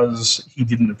because he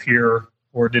didn't appear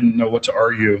or didn't know what to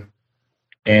argue,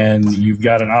 and you've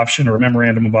got an option or a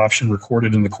memorandum of option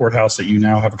recorded in the courthouse that you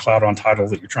now have a cloud on title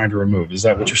that you're trying to remove. Is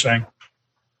that what you're saying?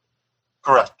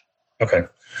 Correct. Okay.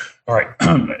 All right.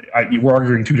 We're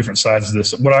arguing two different sides of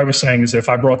this. What I was saying is if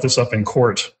I brought this up in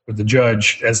court with the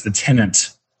judge as the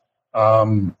tenant,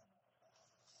 I'm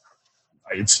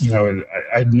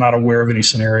not aware of any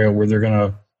scenario where they're going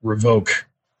to revoke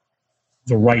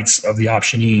the rights of the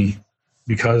optionee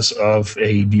because of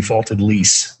a defaulted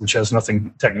lease, which has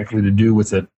nothing technically to do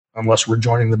with it, unless we're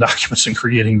joining the documents and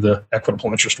creating the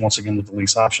equitable interest once again with the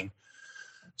lease option.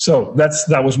 So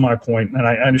that was my point, and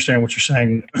I understand what you're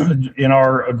saying. In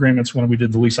our agreements when we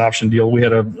did the lease option deal, we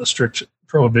had a strict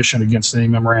prohibition against any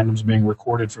memorandums being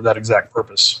recorded for that exact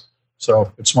purpose.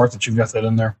 So it's smart that you've got that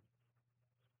in there.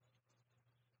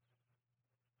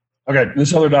 Okay,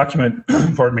 this other document,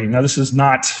 pardon me. Now, this is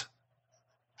not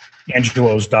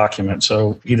Angelo's document,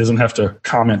 so he doesn't have to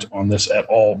comment on this at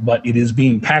all, but it is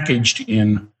being packaged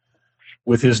in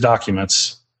with his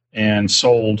documents and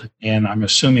sold, and I'm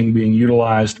assuming being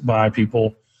utilized by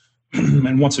people.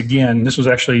 And once again, this was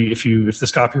actually, if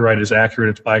this copyright is accurate,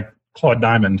 it's by Claude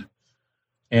Diamond.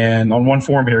 And on one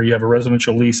form here, you have a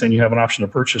residential lease and you have an option to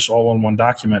purchase all on one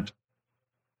document.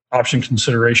 Option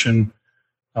consideration.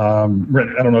 I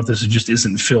don't know if this just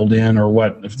isn't filled in or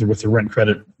what, if with the rent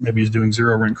credit, maybe he's doing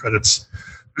 0 rent credits.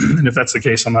 And if that's the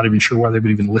case, I'm not even sure why they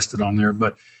would even list it on there.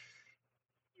 But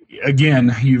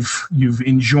again, you've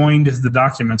enjoined the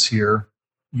documents here.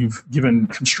 You've given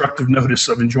constructive notice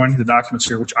of enjoining the documents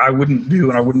here, which I wouldn't do,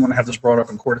 and I wouldn't want to have this brought up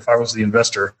in court if I was the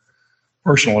investor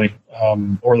personally,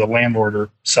 or the landlord or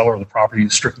seller of the property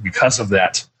strictly because of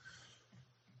that.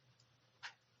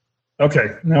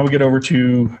 Okay, now we get over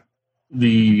to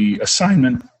the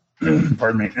assignment,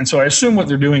 pardon me. And so I assume what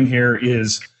they're doing here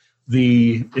is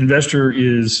the investor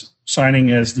is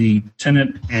signing as the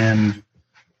tenant and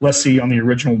lessee on the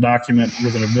original document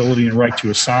with an ability and right to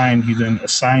assign. He then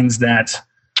assigns that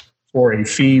for a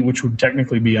fee, which would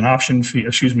technically be an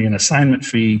assignment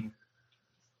fee,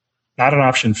 not an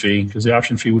option fee, because the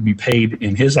option fee would be paid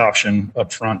in his option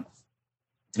up front.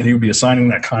 And he would be assigning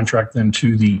that contract then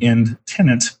to the end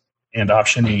tenant and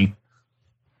optionee.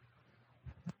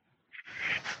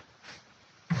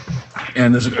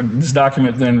 And this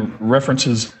document then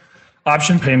references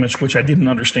option payments, which I didn't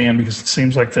understand because it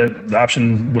seems like that the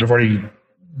option would have already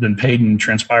been paid and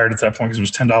transpired at that point because it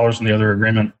was $10 in the other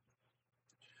agreement.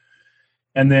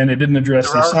 And then it didn't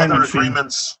address the assignment fee.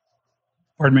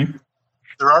 Pardon me?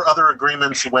 There are other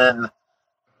agreements when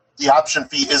the option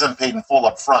fee isn't paid in full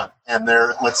up front, and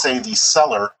let's say the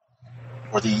seller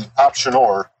or the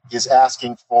optionor is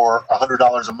asking for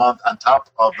 $100 a month on top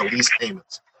of the lease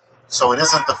payments. So it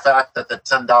isn't the fact that the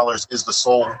 $10 is the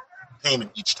sole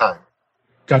payment each time.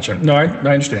 Gotcha. No, I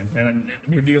understand. And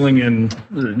we're dealing in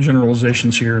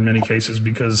generalizations here in many cases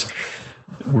because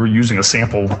we're using a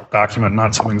sample document,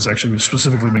 not something that's actually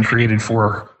specifically been created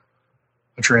for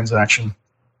a transaction.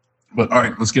 But all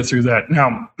right, let's get through that.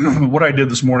 Now, what I did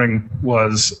this morning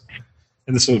was,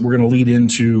 and this is, we're going to lead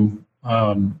into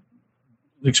the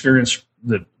experience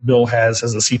that Bill has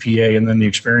as a CPA, and then the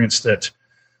experience that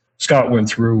Scott went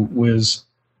through was,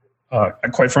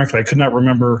 quite frankly, I could not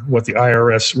remember what the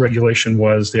IRS regulation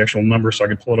was, the actual number, so I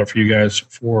could pull it up for you guys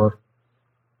for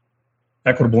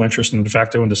equitable interest in de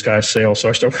facto and disguised sale. So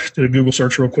I did a Google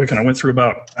search real quick, and I went through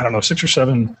about, 6 or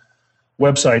 7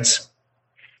 websites,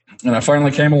 and I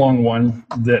finally came along one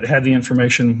that had the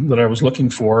information that I was looking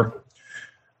for.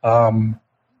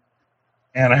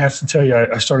 And I have to tell you, I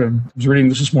was reading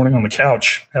this morning on the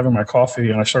couch, having my coffee,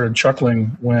 and I started chuckling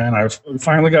when I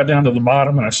finally got down to the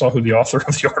bottom and I saw who the author of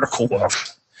the article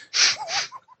was.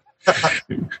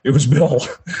 It was Bill.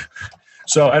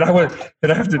 So, and I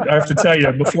have to tell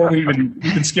you, before we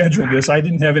even scheduled this, I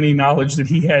didn't have any knowledge that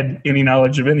he had any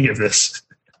knowledge of any of this.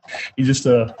 He just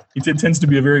he tends to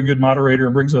be a very good moderator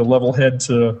and brings a level head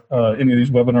to any of these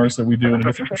webinars that we do in a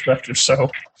different perspective. So,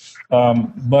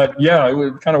 but yeah,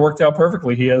 it kind of worked out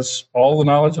perfectly. He has all the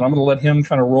knowledge, and I'm going to let him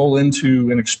kind of roll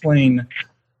into and explain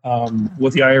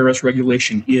what the IRS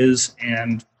regulation is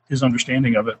and his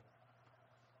understanding of it.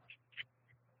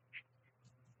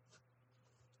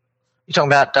 You talking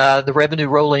about the revenue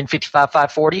rolling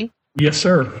 55,540? Yes,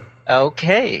 sir.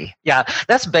 Okay. Yeah,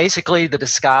 that's basically the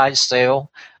disguised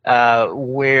sale,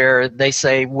 where they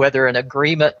say whether an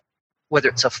agreement, whether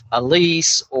it's a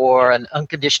lease or an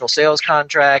unconditional sales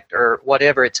contract or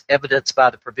whatever, it's evidenced by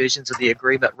the provisions of the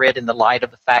agreement read in the light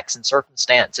of the facts and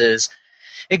circumstances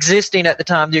existing at the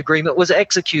time the agreement was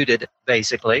executed,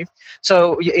 basically.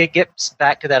 So it gets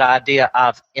back to that idea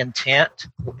of intent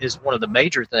is one of the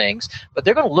major things, but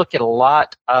they're going to look at a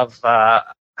lot of the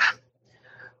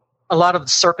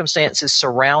circumstances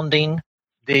surrounding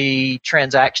the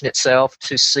transaction itself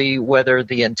to see whether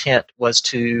the intent was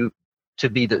to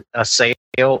be a sale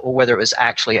or whether it was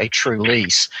actually a true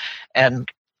lease. And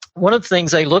one of the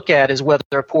things they look at is whether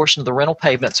a portion of the rental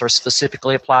payments are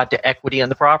specifically applied to equity in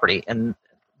the property. And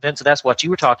Vincent, that's what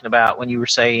you were talking about when you were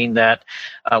saying that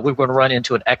we were going to run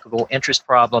into an equitable interest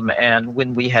problem, and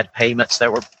when we had payments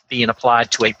that were being applied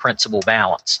to a principal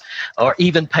balance, or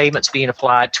even payments being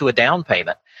applied to a down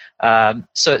payment.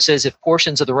 So it says if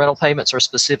portions of the rental payments are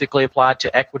specifically applied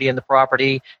to equity in the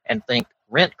property and think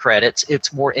rent credits,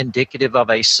 it's more indicative of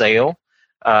a sale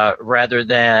rather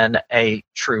than a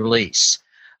true lease.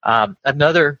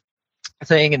 Another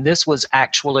thing, and this was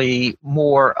actually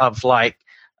more of like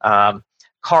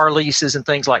car leases and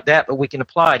things like that, but we can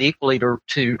apply it equally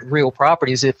to real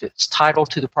properties. If its title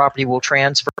to the property will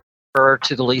transfer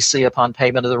to the leasee upon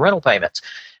payment of the rental payments,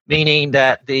 meaning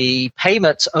that the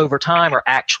payments over time are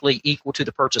actually equal to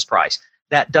the purchase price.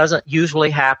 That doesn't usually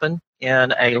happen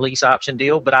in a lease option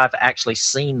deal, but I've actually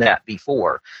seen that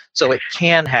before. So it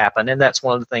can happen, and that's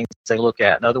one of the things they look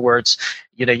at. In other words,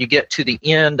 you get to the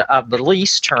end of the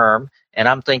lease term, and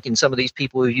I'm thinking some of these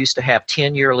people who used to have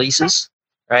 10-year leases,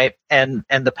 right, and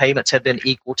the payments have been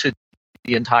equal to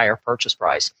the entire purchase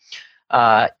price.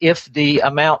 If the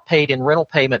amount paid in rental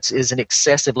payments is an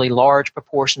excessively large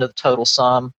proportion of the total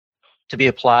sum to be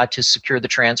applied to secure the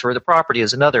transfer of the property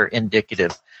is another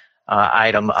indicative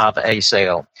item of a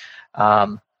sale.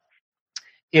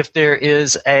 If there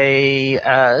is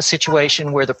a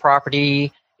situation where the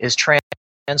property is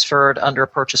transferred under a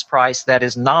purchase price that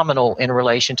is nominal in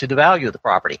relation to the value of the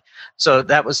property. So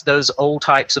that was those old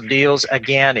types of deals.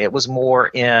 Again, it was more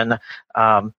in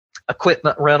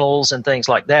equipment rentals and things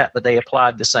like that, but they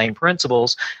applied the same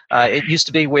principles. It used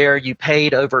to be where you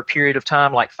paid over a period of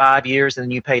time, like 5 years, and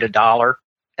then you paid $1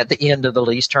 at the end of the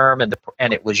lease term,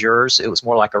 and it was yours. It was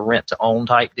more like a rent-to-own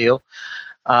type deal.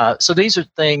 So these are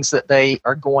things that they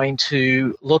are going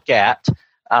to look at.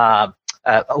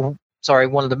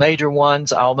 One of the major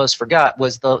ones I almost forgot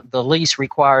was the lease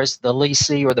requires the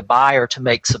leasee or the buyer to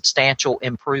make substantial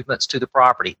improvements to the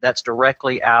property. That's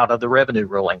directly out of the revenue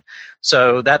ruling.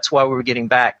 So that's why we were getting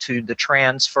back to the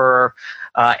transfer.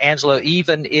 Angelo,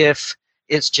 even if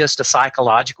it's just a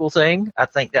psychological thing, I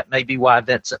think that may be why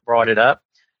Vincent brought it up.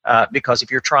 Because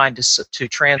if you're trying to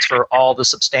transfer all the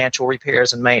substantial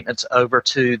repairs and maintenance over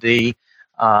to the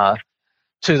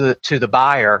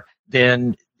buyer,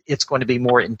 then it's going to be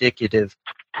more indicative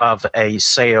of a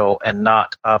sale and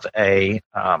not of a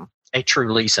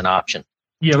true lease and option.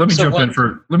 Yeah, let me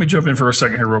jump in for a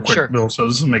second here, real quick, sure. Bill. So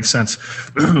this makes sense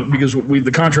because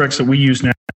the contracts that we use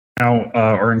now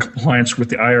are in compliance with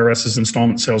the IRS's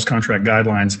installment sales contract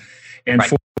guidelines, and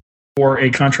right. For a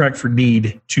contract for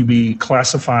deed to be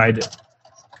classified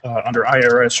under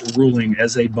IRS ruling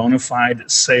as a bona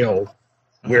fide sale,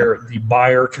 where the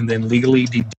buyer can then legally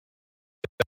deduct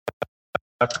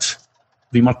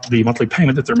the monthly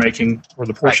payment that they're making, or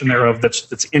the portion right. thereof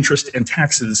that's interest and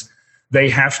taxes, they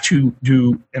have to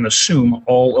do and assume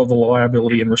all of the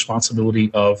liability and responsibility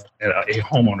of a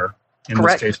homeowner. In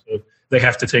Correct. This case, so they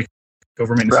have to take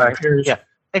over maintenance right. repairs, yeah.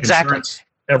 Exactly. Insurance,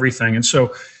 everything. And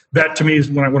so that to me is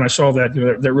when I saw that,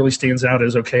 that really stands out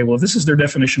as, okay, well, this is their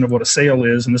definition of what a sale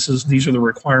is, and these are the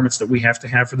requirements that we have to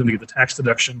have for them to get the tax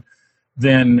deduction,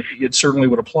 then it certainly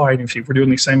would apply. And if we're doing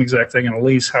the same exact thing in a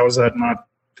lease, how is that not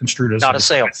construed as not a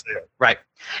sale? Right.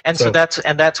 And so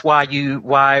that's why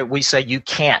we say you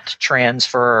can't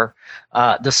transfer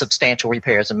the substantial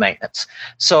repairs and maintenance.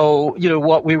 So,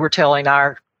 what we were telling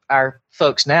our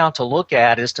folks now to look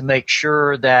at is to make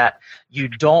sure that you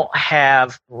don't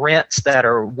have rents that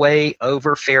are way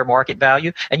over fair market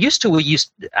value. And some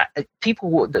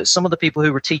of the people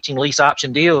who were teaching lease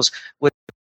option deals would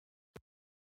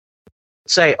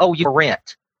say, oh, you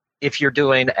rent if you're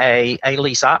doing a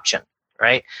lease option,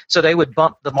 right? So they would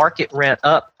bump the market rent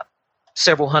up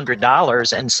several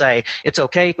 $100s and say it's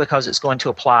okay because it's going to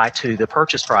apply to the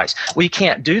purchase price. We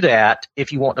can't do that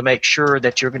if you want to make sure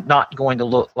that you're not going to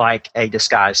look like a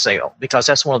disguised sale, because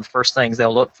that's one of the first things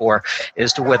they'll look for,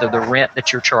 is to whether the rent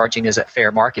that you're charging is at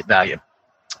fair market value.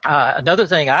 Another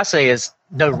thing I say is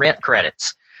no rent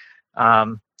credits.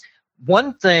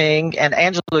 One thing, and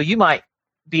Angelo, you might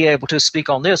be able to speak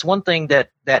on this. One thing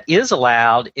that is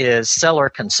allowed is seller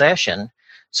concession.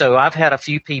 So I've had a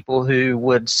few people who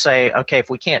would say, okay, if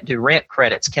we can't do rent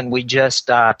credits, can we just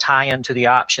tie into the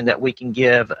option that we can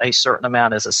give a certain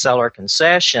amount as a seller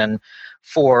concession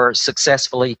for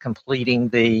successfully completing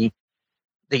the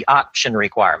option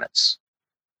requirements?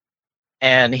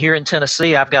 And here in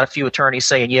Tennessee, I've got a few attorneys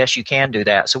saying, yes, you can do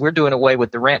that. So we're doing away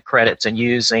with the rent credits and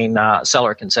using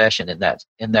seller concession in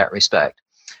that respect.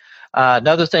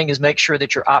 Another thing is make sure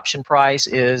that your option price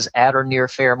is at or near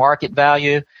fair market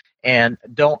value, and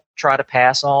don't try to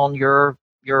pass on your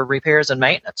repairs and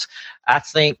maintenance. I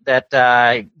think that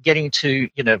getting to,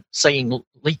 saying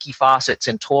leaky faucets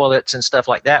and toilets and stuff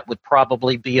like that would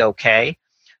probably be okay,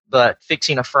 but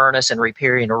fixing a furnace and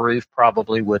repairing a roof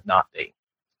probably would not be.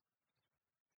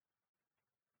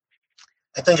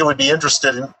 I think it would be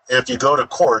interesting if you go to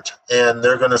court and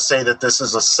they're going to say that this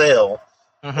is a sale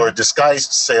or a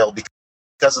disguised sale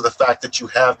because of the fact that you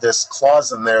have this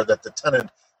clause in there that the tenant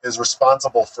is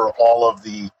responsible for all of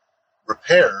the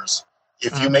repairs.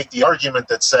 If you make the argument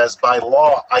that says, by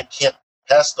law, I can't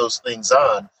pass those things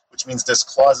on, which means this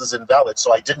clause is invalid,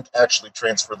 so I didn't actually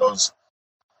transfer those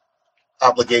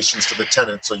obligations to the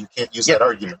tenant, so you can't use that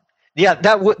argument. Yeah,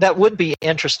 that would be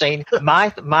interesting. My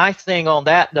thing on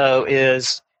that, though,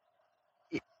 is,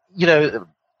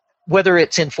 whether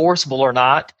it's enforceable or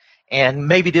not, and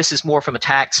maybe this is more from a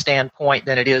tax standpoint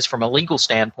than it is from a legal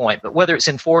standpoint, but whether it's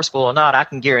enforceable or not, I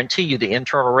can guarantee you the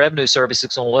Internal Revenue Service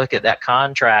is going to look at that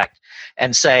contract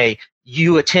and say,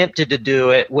 you attempted to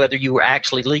do it, whether you were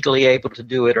actually legally able to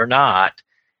do it or not.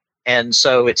 And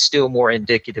so it's still more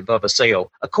indicative of a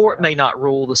sale. A court may not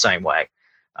rule the same way.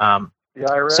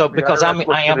 Because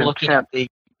I am looking at the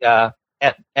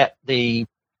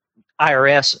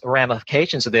IRS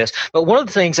ramifications of this, but one of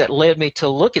the things that led me to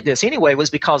look at this anyway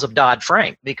was because of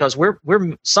Dodd-Frank. Because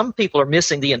some people are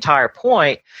missing the entire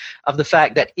point of the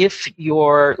fact that if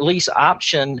your lease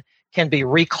option can be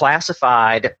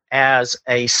reclassified as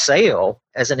a sale,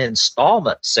 as an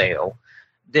installment sale,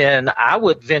 then I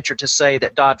would venture to say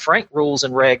that Dodd-Frank rules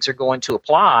and regs are going to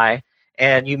apply,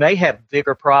 and you may have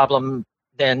bigger problem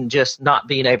than just not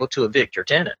being able to evict your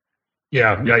tenant.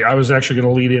 Yeah, I was actually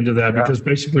going to lead into that because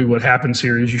basically what happens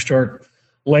here is you start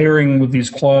layering with these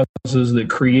clauses that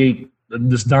create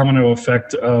this domino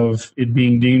effect of it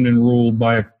being deemed and ruled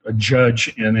by a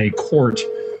judge in a court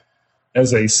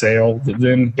as a sale that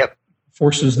then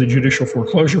forces the judicial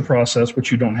foreclosure process,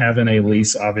 which you don't have in a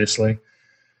lease, obviously.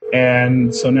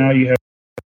 And so now you have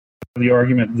the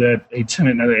argument that a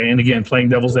tenant, and again, playing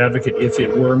devil's advocate, if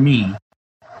it were me,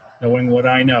 knowing what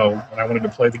I know, and I wanted to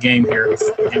play the game here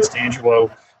against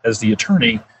Angelo as the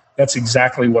attorney, that's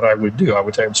exactly what I would do. I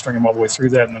would string him all the way through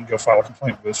that and then go file a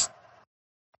complaint with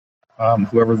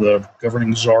whoever the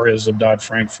governing czar is of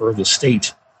Dodd-Frank for the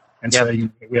state and say,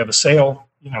 we have a sale,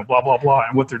 blah, blah, blah.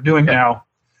 And what they're doing now,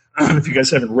 if you guys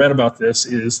haven't read about this,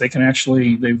 is they can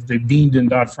actually, they've deemed in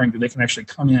Dodd-Frank that they can actually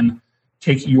come in,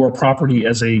 take your property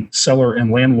as a seller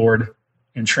and landlord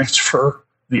and transfer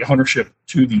the ownership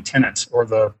to the tenant or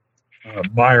the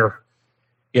buyer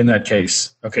in that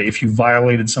case. Okay, if you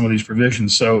violated some of these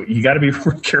provisions. So you got to be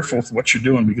really careful with what you're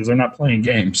doing because they're not playing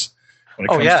games.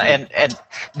 And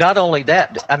not only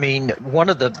that, I mean, one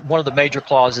of the major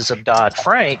clauses of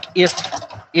Dodd-Frank,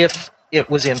 if it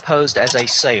was imposed as a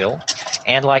sale,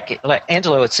 and like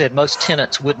Angelo had said, most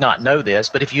tenants would not know this,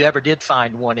 but if you ever did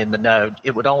find one in the know,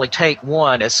 it would only take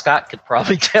one, as Scott could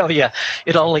probably tell you,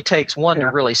 it only takes one to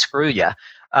really screw you,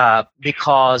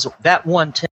 because that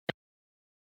one tenant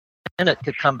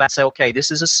could come back and say, okay, this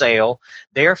is a sale,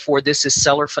 therefore this is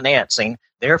seller financing,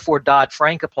 therefore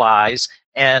Dodd-Frank applies,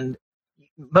 and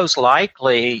most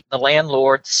likely the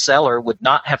landlord seller would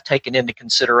not have taken into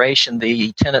consideration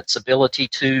the tenant's ability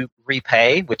to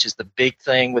repay, which is the big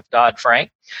thing with Dodd-Frank.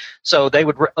 So they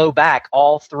would owe back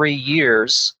all 3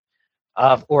 years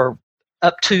or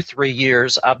up to 3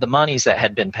 years of the monies that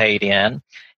had been paid in.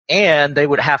 And they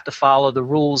would have to follow the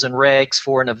rules and regs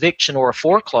for an eviction or a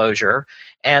foreclosure.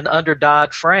 And under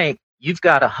Dodd-Frank, you've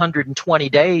got 120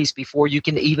 days before you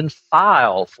can even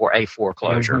file for a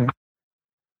foreclosure. Mm-hmm.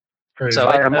 So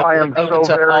I am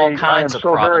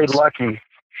so very lucky.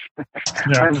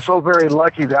 I'm so very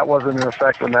lucky that wasn't in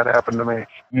effect when that happened to me.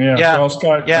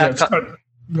 Scott,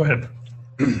 go ahead.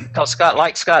 Because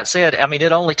Scott said, I mean,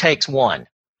 it only takes one,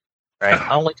 right?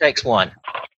 Only takes one.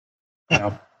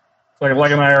 Yeah. Like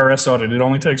an IRS audit, it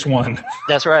only takes one.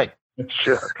 That's right.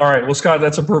 Sure. All right. Well, Scott,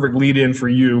 that's a perfect lead-in for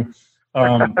you.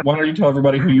 Why don't you tell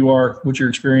everybody who you are, what your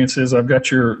experience is? I've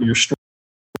got your story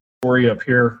story up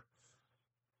here.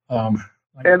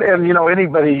 And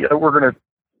anybody, we're going to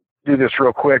do this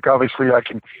real quick. Obviously, I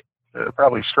can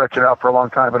probably stretch it out for a long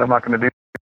time, but I'm not going to do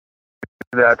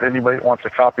that. Anybody that wants a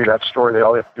copy of that story,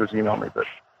 all they have to do is email me.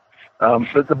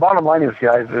 But the bottom line is,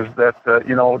 guys, is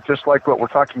that, just like what we're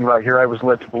talking about here, I was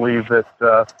led to believe that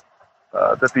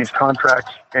that these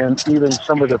contracts and even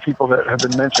some of the people that have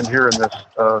been mentioned here in this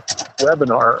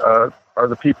webinar are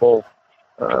the people,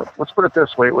 let's put it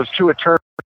this way, it was two attorneys'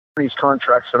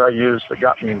 contracts that I used that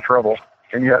got me in trouble,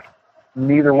 and yet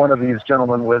neither one of these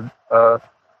gentlemen would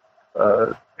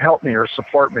help me or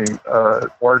support me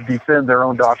or defend their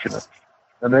own documents.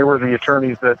 And they were the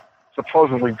attorneys that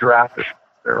supposedly drafted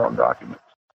their own documents.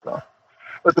 So,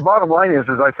 but the bottom line is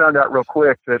I found out real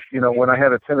quick that, when I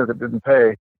had a tenant that didn't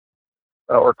pay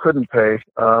or couldn't pay,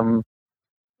 that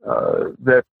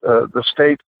the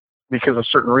state, because of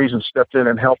certain reasons, stepped in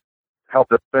and helped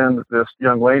defend this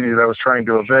young lady that I was trying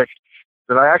to evict,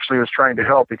 that I actually was trying to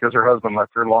help because her husband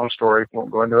left her. Long story,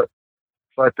 won't go into it.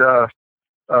 But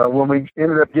when we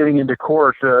ended up getting into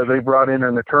court, they brought in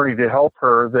an attorney to help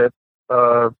her that,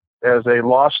 as a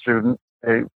law student,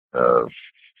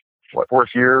 fourth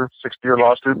year, sixth year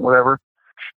law student, whatever,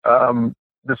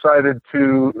 decided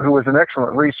who was an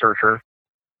excellent researcher,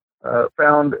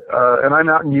 found, and I'm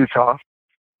not in Utah,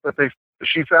 but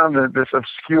she found that this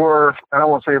obscure, I don't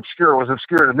want to say obscure, it was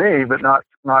obscure to me, but not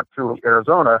to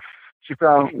Arizona. She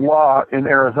found law in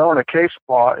Arizona, case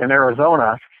law in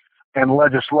Arizona, and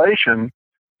legislation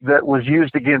that was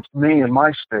used against me in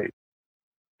my state.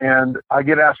 And I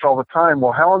get asked all the time,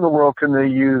 well, how in the world can they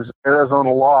use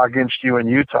Arizona law against you in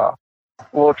Utah?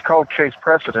 Well, it's called case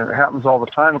precedent. It happens all the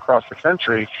time across the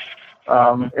country.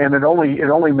 And it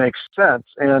only makes sense.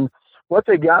 And what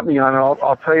they got me on,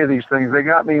 I'll tell you these things. They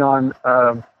got me on,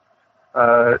 and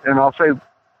I'll say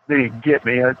they get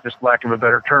me, just lack of a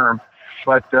better term.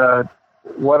 But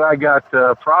what I got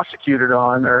prosecuted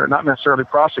on, or not necessarily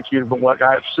prosecuted, but what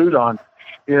I got sued on,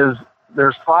 is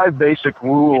there's 5 basic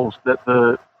rules that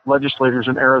the legislators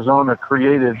in Arizona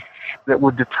created that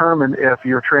would determine if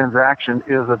your transaction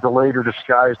is a delayed or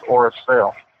disguised or a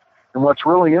sale. And what's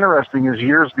really interesting is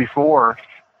years before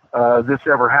this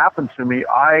ever happened to me,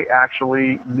 I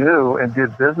actually knew and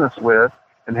did business with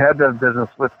and had done business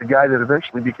with the guy that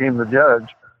eventually became the judge,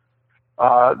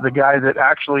 the guy that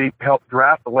actually helped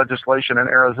draft the legislation in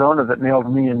Arizona that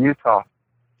nailed me in Utah.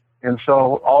 And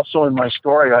so also in my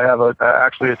story, I have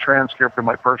actually a transcript of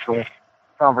my personal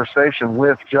conversation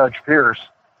with Judge Pierce,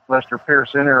 Lester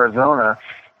Pierce in Arizona,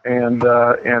 and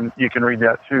you can read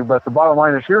that too. But the bottom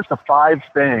line is, here's the 5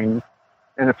 things,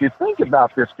 and if you think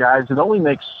about this, guys, it only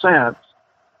makes sense.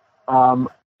 And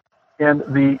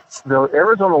the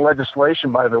Arizona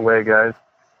legislation, by the way, guys,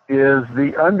 is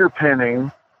the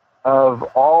underpinning of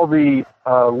all the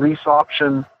lease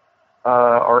option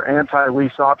or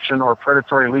anti-lease option or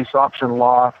predatory lease option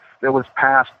law that was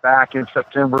passed back in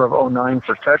September of 2009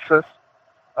 for Texas.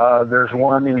 There's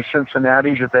one in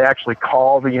Cincinnati that they actually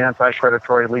call the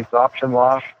anti-predatory lease option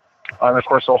law. And of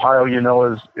course, Ohio,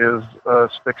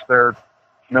 sticks their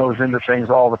nose into things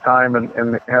all the time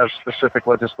and has specific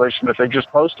legislation that they just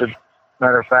posted,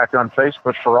 matter of fact, on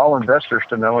Facebook for all investors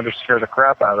to know and to scare the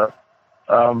crap out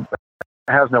of.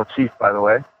 It has no teeth, by the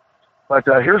way. But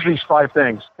here's these 5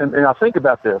 things. And now think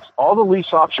about this. All the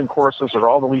lease option courses or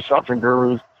all the lease option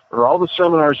gurus or all the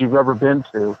seminars you've ever been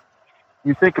to,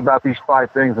 you think about these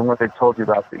 5 things and what they've told you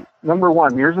about these. Number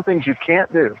 1, here's the things you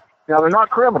can't do. Now, they're not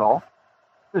criminal.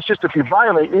 It's just if you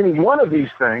violate any one of these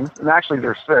things, and actually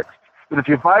there's 6, but if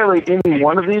you violate any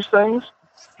one of these things,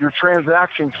 your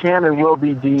transaction can and will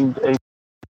be deemed a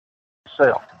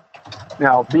sale.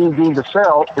 Now, being deemed a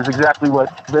sale is exactly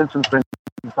what Vincent's been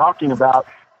talking about,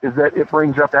 is that it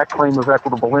brings up that claim of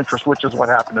equitable interest, which is what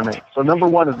happened to me. So number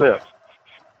 1 is this,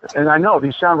 and I know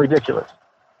these sound ridiculous.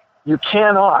 You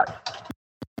cannot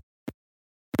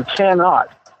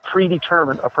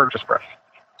predetermine a purchase price.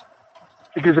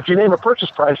 Because if you name a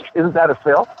purchase price, isn't that a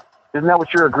sale? Isn't that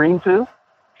what you're agreeing to?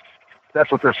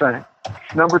 That's what they're saying.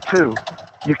 Number 2,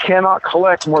 you cannot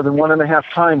collect more than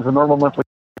 1.5 times the normal monthly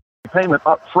payment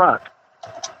up front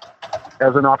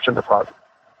as an option deposit.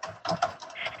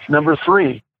 Number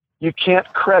 3, you can't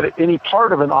credit any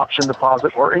part of an option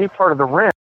deposit or any part of the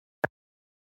rent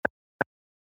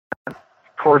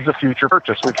towards a future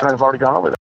purchase. We've kind of already gone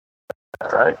over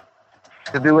that, right?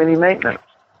 To do any maintenance.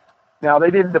 Now,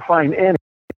 they didn't define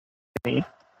any,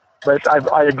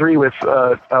 but I agree with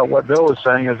what Bill was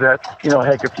saying, is that,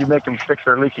 heck, if you make them fix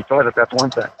their leaky toilet, that's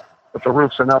one thing, but the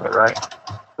roof's another, right?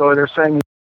 So they're saying you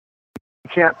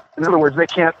can't, in other words, they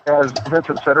can't, as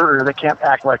Vincent said earlier, they can't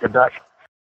act like a duck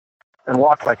and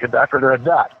walk like a duck, or they're a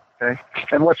duck. Okay.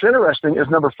 And what's interesting is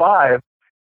number 5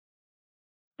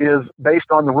 is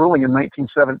based on the ruling in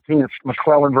 1917. It's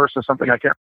McClellan versus something I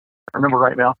can't remember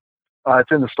right now.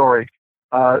 It's in the story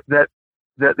that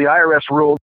the IRS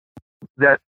ruled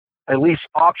that a lease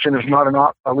option is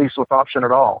not a lease with option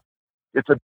at all. It's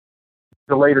a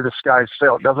delayed or disguised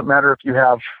sale. It doesn't matter if you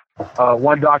have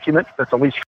one document that's a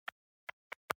lease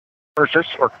purchase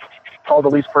or called a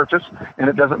lease purchase, and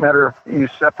it doesn't matter if you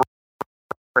separate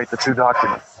the two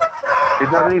documents. It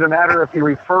doesn't even matter if you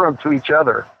refer them to each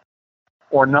other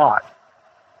or not,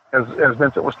 as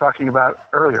Vincent was talking about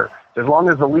earlier. As long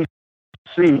as the leasee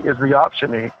is the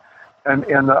optionee, and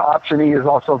the optionee is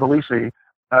also the leasee,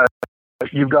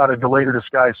 you've got a delayed or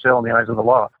disguised sale in the eyes of the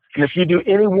law. And if you do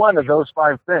any one of those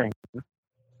 5 things,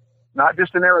 not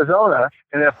just in Arizona,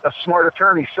 and if a smart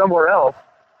attorney somewhere else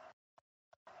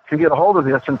can get a hold of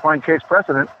this and find case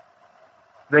precedent,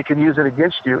 they can use it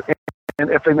against you. And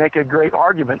if they make a great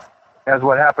argument, as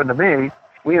what happened to me,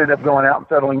 we ended up going out and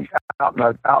settling out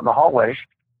in the hallway,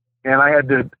 and I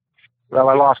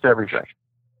lost everything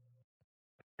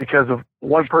because of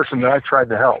one person that I tried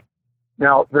to help.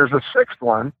 Now, there's a 6th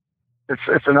one.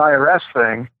 It's an IRS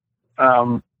thing,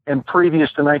 and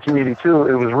previous to 1982,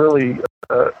 it was really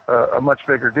a much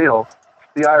bigger deal.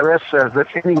 The IRS says that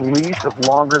any lease of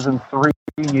longer than 3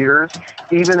 years,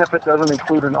 even if it doesn't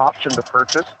include an option to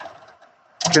purchase,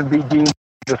 can be deemed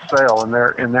a sale in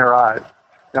their eyes.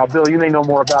 Now, Bill, you may know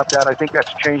more about that. I think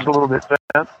that's changed a little bit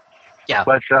since. Yeah.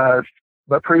 But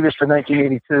previous to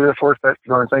 1982, of course, that's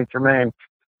during St. Germain,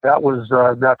 that's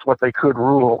what they could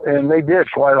rule, and they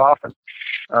did quite often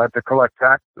to collect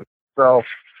taxes. So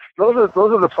those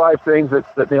are the 5 things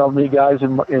that nailed me, guys,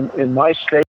 in my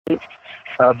state,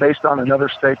 based on another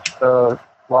state's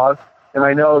laws. And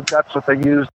I know that's what they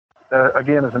used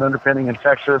again as an underpinning in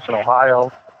Texas and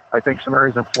Ohio. I think some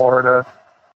areas in Florida.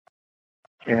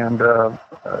 And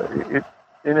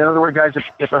in other words, guys, if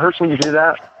it hurts when you do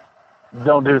that,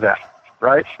 don't do that,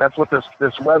 right? That's what this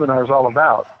webinar is all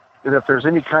about. That if there's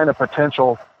any kind of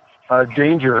potential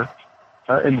danger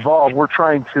involved, we're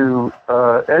trying to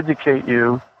educate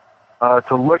you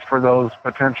to look for those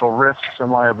potential risks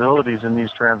and liabilities in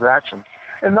these transactions.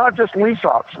 And not just lease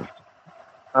options.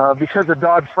 Because of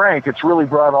Dodd-Frank, it's really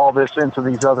brought all this into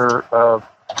these other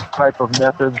type of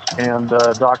methods and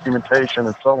documentation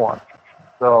and so on.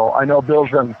 So I know Bill's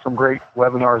done some great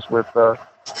webinars with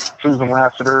Susan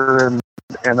Lassiter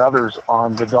and others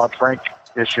on the Dodd-Frank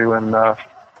issue, and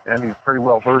he's pretty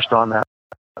well versed on that.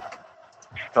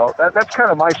 So that's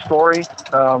kind of my story.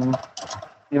 I'm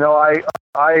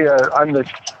the,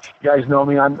 you guys know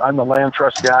me, I'm the land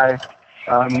trust guy.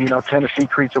 Tennessee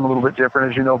treats them a little bit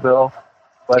different, as you know, Bill.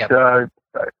 But yep.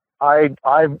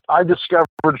 I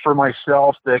discovered for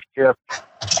myself that if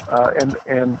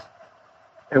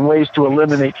and ways to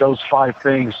eliminate those 5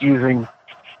 things using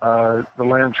the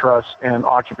land trust and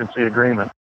occupancy agreement.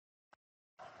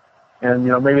 And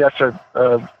maybe that's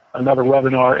another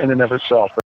webinar in and of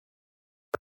itself.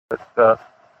 But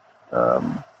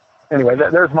anyway,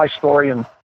 there's my story, and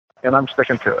I'm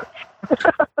sticking to it.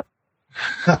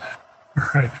 All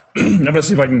right. I'm going to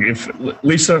see if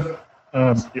Lisa.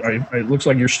 It looks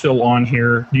like you're still on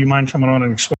here. Do you mind coming on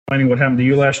and explaining what happened to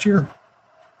you last year?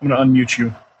 I'm going to unmute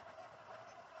you.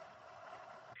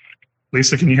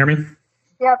 Lisa, can you hear me?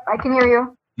 Yep, I can hear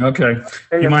you. Okay.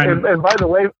 Hey, and by the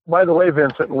way,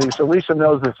 Vincent and Lisa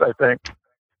knows this, I think.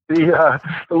 The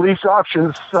Lease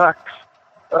Options Sucks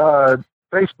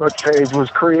Facebook page was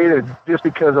created just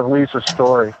because of Lisa's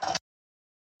story.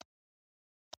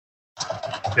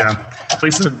 Yeah.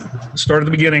 Lisa, start at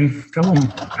the beginning. Tell them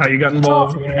how you got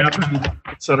involved, what happened,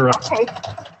 etc. Okay.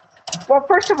 Well,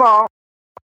 first of all,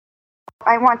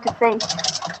 I want to thank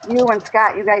you and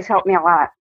Scott. You guys helped me a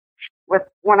lot with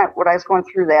when I was going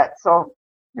through that. So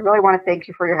I really want to thank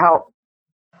you for your help.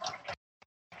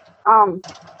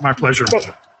 My pleasure.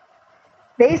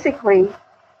 Basically,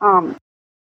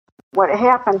 what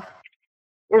happened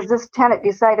is this tenant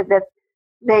decided that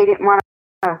they didn't want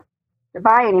to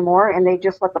buy anymore, and they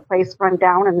just let the place run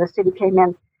down, and the city came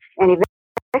in and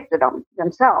evicted them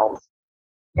themselves.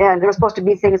 And there were supposed to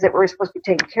be things that were supposed to be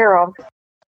taken care of.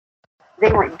 They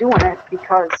weren't doing it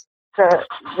because the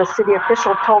city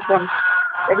official told them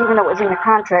that even though it was in the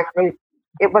contract,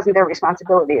 it wasn't their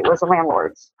responsibility, it was the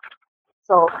landlord's.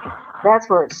 So that's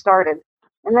where it started.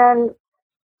 And then,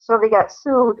 so they got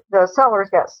sued, the sellers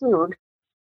got sued,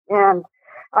 and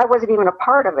I wasn't even a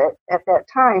part of it at that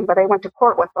time, but I went to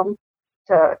court with them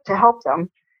to help them.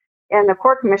 And the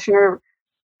court commissioner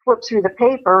flipped through the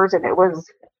papers, and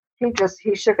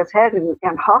he shook his head and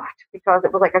huffed because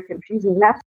it was like a confusing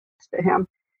mess to him.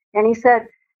 And he said,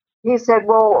 he said,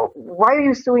 well, why are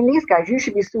you suing these guys? You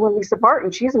should be suing Lisa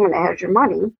Barton. She's the one that has your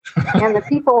money. And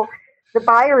the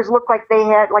buyers looked like they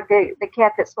had, like the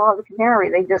cat that swallowed the canary.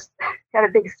 They just had a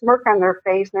big smirk on their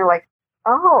face, and they're like,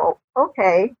 oh,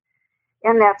 okay.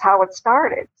 And that's how it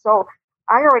started. So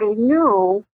I already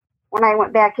knew when I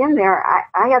went back in there,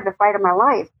 I had the fight of my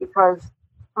life because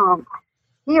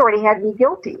he already had me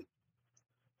guilty.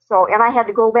 So, and I had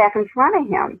to go back in front of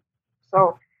him.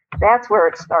 So that's where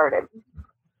it started.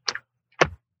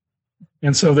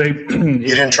 And so they... You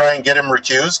didn't try and get him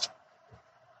recused?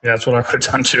 Yeah, that's what I would have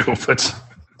done too. But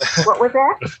what was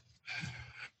that?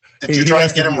 Did you try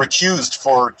and get him recused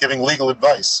for giving legal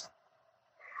advice?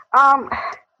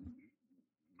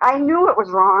 I knew it was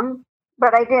wrong,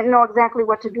 but I didn't know exactly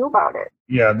what to do about it.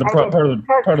 Yeah, part of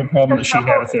the problem that she had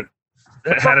at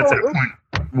that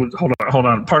point was, hold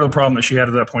on. Part of the problem that she had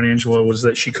at that point, Angelo, was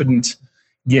that she couldn't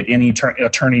get any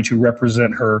attorney to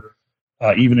represent her,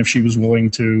 even if she was willing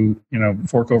to,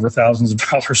 fork over thousands of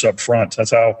dollars up front.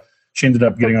 That's how she ended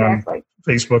up getting on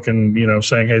Facebook and,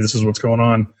 saying, hey, this is what's going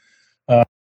on.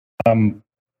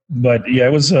 But yeah,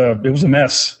 it was a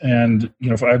mess. And,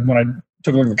 when I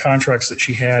took a look at the contracts that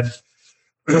she had,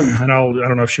 and I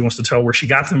don't know if she wants to tell where she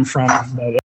got them from,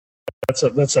 but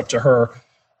that's up to her.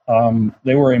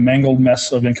 They were a mangled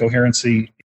mess of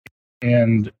incoherency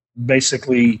and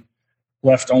basically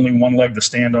left only one leg to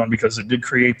stand on because it did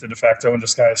create the de facto and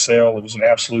disguised sale. It was an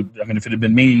absolute, if it had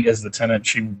been me as the tenant,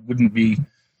 she wouldn't be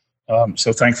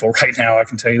so thankful right now. I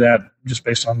can tell you that just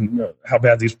based on how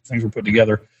bad these things were put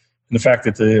together. And the fact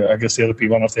that I guess the other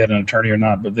people, I don't know if they had an attorney or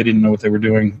not, but they didn't know what they were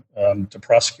doing to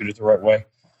prosecute it the right way.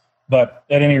 But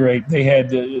at any rate, they had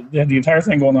the entire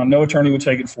thing going on. No attorney would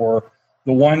take it for her.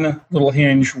 The one little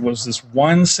hinge was this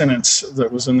one sentence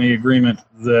that was in the agreement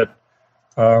that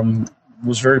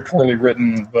was very poorly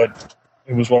written, but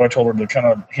it was what I told her to kind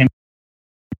of hinge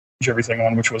everything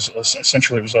on, which was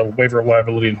essentially it was a waiver of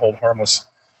liability and hold harmless.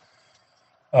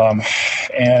 And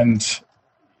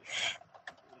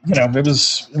it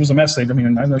was a mess. I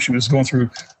know she was going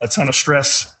through a ton of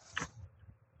stress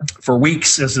for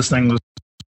weeks as this thing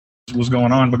was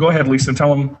going on. But go ahead, Lisa, and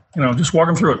tell them, just walk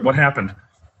them through it. What happened?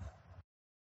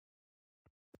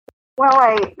 Well,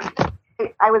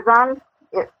 I was on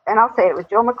it, and I'll say it was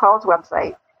Joe McCall's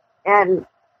website, and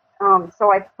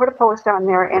so I put a post on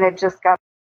there, and it just got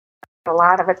a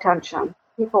lot of attention.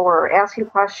 People were asking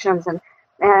questions, and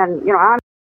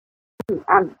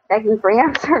I'm begging for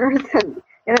answers, and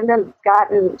then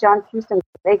Scott and John Houston,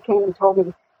 they came and told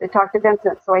me to talk to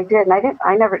Vincent, so I did, and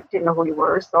I never didn't know who you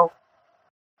were, so,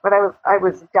 but I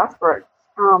was desperate,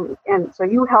 and so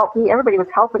you helped me. Everybody was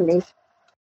helping me,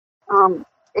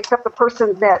 except the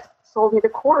person that sold me the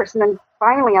course. And then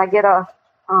finally I get a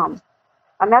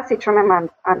message from him on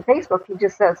Facebook. He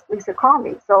just says, Lisa, call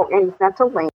me. So, and he sent a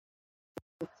link.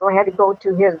 So I had to go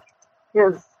to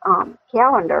his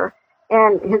calendar,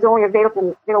 and his only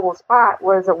available spot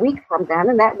was a week from then,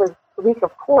 and that was the week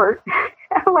of court.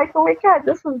 I'm like, oh my God,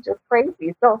 this was just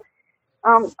crazy. So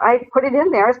I put it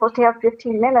in there. I was supposed to have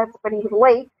 15 minutes, but he was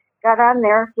late. Got on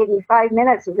there, gave me 5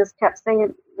 minutes, and just kept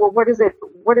saying, well, what is it?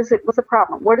 What's the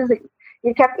problem? What is it?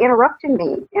 He kept interrupting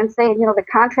me and saying, the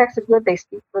contracts are good. They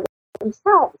speak for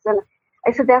themselves. And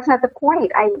I said, that's not the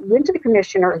point. I went to the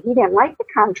commissioner. He didn't like the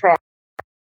contract.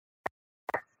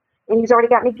 And he's already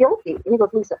got me guilty. And he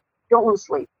goes, Lisa, don't lose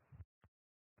sleep.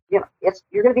 You're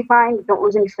going to be fine. Don't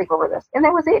lose any sleep over this. And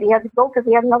that was it. He had to go because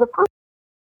he had another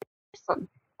person.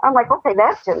 I'm like, okay,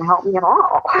 that didn't help me at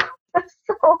all.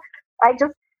 So I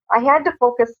had to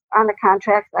focus on the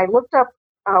contracts. I looked up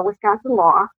Wisconsin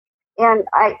law, and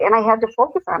I had to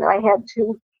focus on it. I had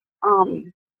to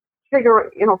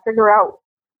figure out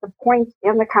the points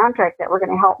in the contract that were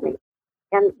going to help me.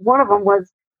 And one of them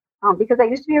was because I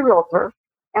used to be a realtor,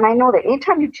 and I know that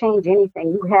anytime you change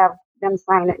anything, you have them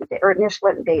sign it or initial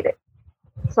it and date it.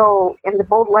 So in the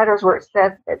bold letters where it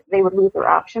said that they would lose their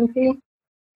option fee,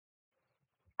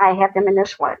 I had them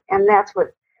initial it, and that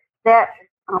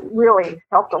really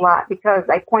helped a lot because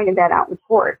I pointed that out in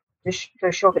court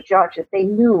to show the judge that they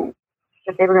knew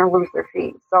that they were going to lose their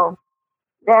fee. So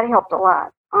that helped a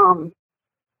lot.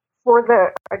 For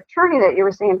the attorney that you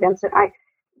were saying, Vincent,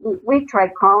 we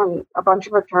tried calling a bunch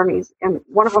of attorneys, and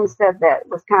one of them said that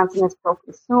Wisconsin is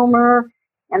pro-consumer,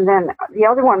 and then the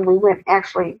other one we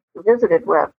actually visited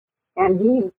with,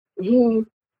 and he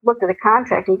looked at the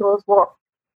contract and he goes, well,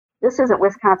 this isn't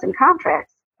Wisconsin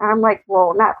contracts. And I'm like,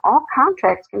 well, not all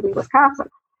contracts can be Wisconsin.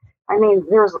 I mean,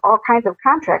 there's all kinds of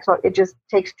contracts. So it just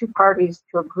takes two parties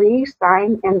to agree,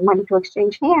 sign, and money to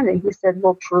exchange hands. And he said,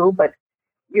 well, true, but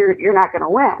you're not going to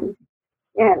win.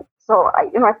 And So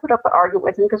I put up an argument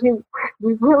with him because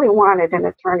we really wanted an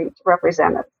attorney to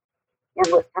represent us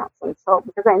in Wisconsin. So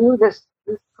because I knew this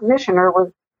commissioner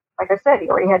was, like I said, he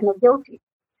already had no guilty.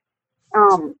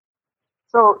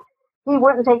 So he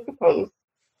wouldn't take the case.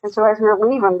 And so as we were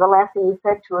leaving, the last thing he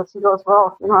said to us, he goes,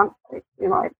 "Well, I'm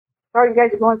sorry you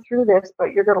guys are going through this,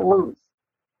 but you're going to lose."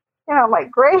 And I'm like,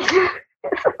 "Great."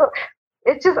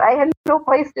 It's just, I had no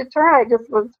place to turn. I just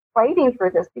was fighting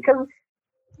for this because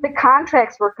the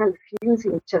contracts were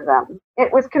confusing to them.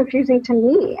 It was confusing to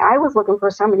me. I was looking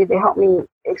for somebody to help me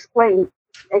explain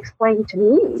to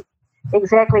me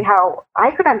exactly how I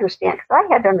could understand, because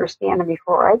I had to understand them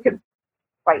before I could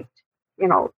fight,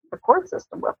 the court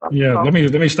system with them. Yeah, so. let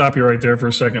me stop you right there for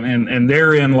a second. And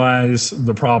therein lies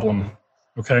the problem.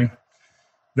 Okay,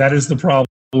 that is the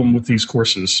problem with these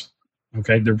courses.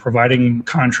 Okay, they're providing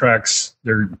contracts,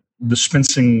 they're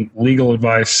dispensing legal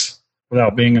advice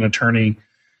without being an attorney,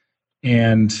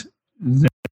 and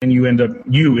then you end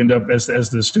up as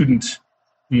the student,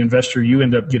 the investor, you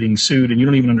end up getting sued, and you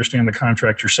don't even understand the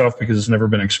contract yourself because it's never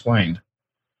been explained.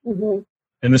 Mm-hmm.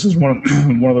 And this is one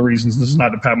of the reasons. This is not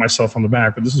to pat myself on the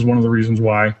back, but this is one of the reasons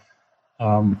why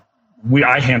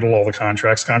I handle all the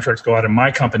contracts. Contracts go out in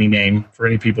my company name for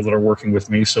any people that are working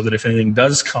with me, so that if anything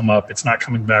does come up, it's not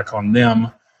coming back on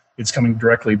them. It's coming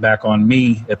directly back on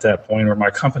me at that point, or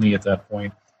my company at that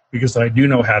point, because I do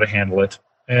know how to handle it,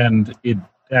 and it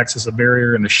acts as a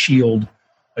barrier and a shield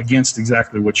against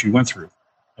exactly what you went through.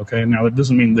 Okay, now that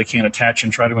doesn't mean they can't attach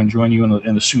and try to enjoin you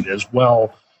in the suit as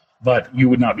well, but you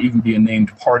would not even be a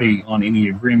named party on any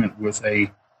agreement with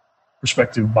a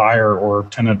prospective buyer or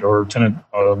tenant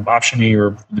optionee,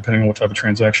 or depending on what type of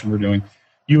transaction we're doing.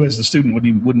 You as the student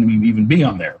wouldn't even be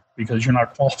on there because you're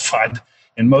not qualified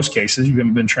in most cases. You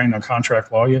haven't been trained on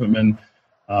contract law. You haven't been,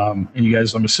 and you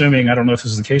guys, I'm assuming, I don't know if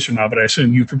this is the case or not, but I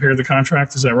assume you prepared the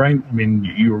contract. Is that right? I mean,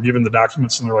 you were given the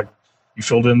documents and they're like, you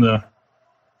filled in the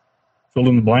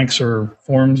blanks or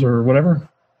forms or whatever.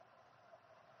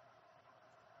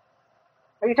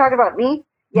 Are you talking about me?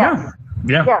 Yes.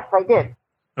 Yeah. Yes, I did.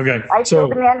 Okay. I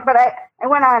filled them in, but I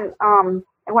went on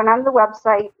the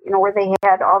website, where they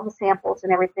had all the samples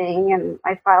and everything, and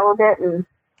I followed it, and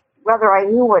whether I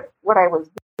knew what I was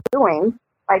doing,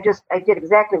 I did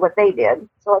exactly what they did.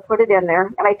 So I put it in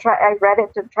there, and I read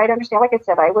it to try to understand. Like I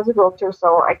said, I was a realtor,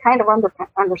 so I kind of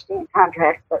understand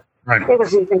contracts, but It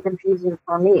was even confusing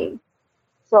for me.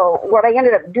 So what I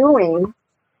ended up doing,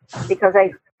 because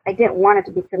I didn't want it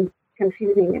to be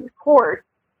confusing in court,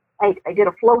 I did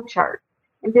a flow chart.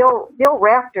 And Bill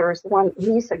Rafter's the one,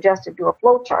 he suggested do a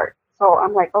flow chart. So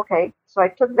I'm like, okay. So I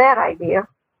took that idea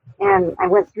and I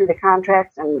went through the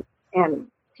contracts and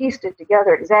pieced it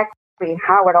together exactly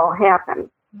how it all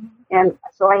happened. And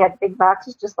so I had big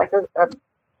boxes, just like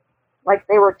like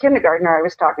they were a kindergartner I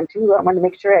was talking to. I wanted to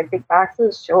make sure I had big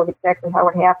boxes, showed exactly how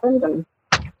it happened.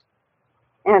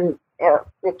 And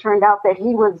it turned out that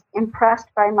he was impressed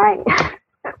by by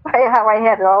how I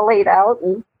had it all laid out,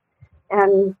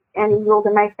 and he ruled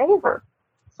in my favor.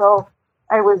 So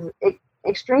I was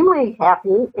extremely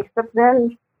happy, except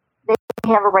then they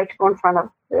have a right to go in front of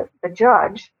the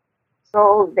judge.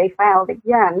 So they filed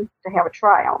again to have a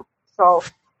trial. So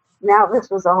now this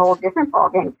was a whole different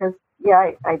ballgame because,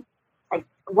 I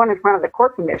won in front of the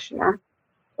court commissioner,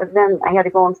 but then I had to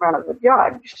go in front of the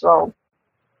judge. So,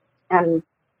 and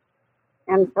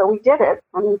so we did it.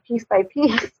 I mean, piece by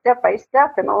piece, step by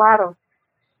step, and a lot of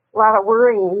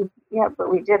worrying. Yeah,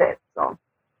 but we did it. So,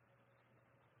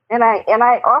 and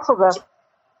I also the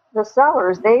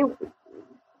sellers, they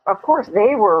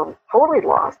were totally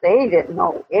lost. They didn't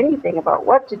know anything about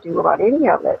what to do about any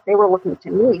of it. They were looking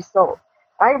to me. So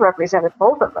I represented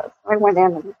both of us. I went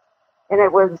in and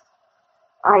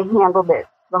I handled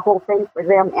the whole thing for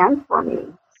them and for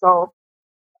me. So,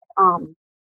 I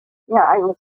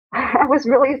was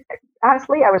really,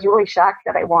 honestly, I was really shocked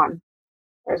that I won.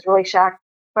 I was really shocked,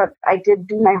 but I did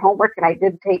do my homework and I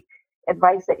did take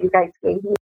advice that you guys gave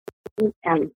me,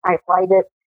 and I applied it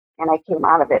and I came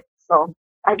out of it. So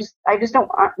I just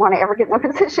don't want to ever get in that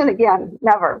position again.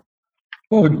 Never.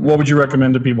 What would you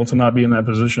recommend to people to not be in that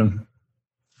position?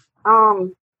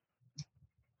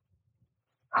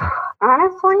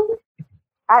 Honestly,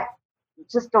 I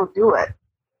just don't do it.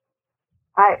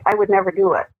 I would never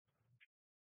do it.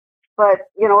 But,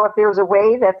 if there's a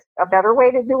way that's a better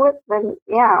way to do it, then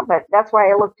yeah, but that's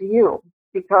why I look to you,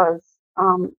 because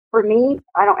for me,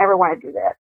 I don't ever want to do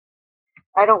that.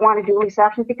 I don't want to do lease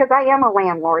options because I am a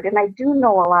landlord and I do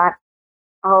know a lot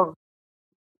of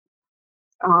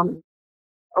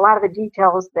the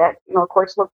details that,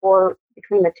 courts look for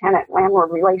between the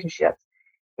tenant-landlord relationships.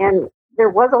 And there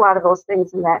was a lot of those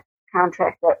things in that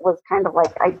contract that was kind of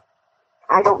like,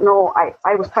 I don't know.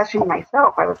 I was questioning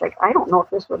myself. I was like, I don't know if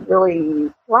this would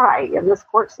really fly in this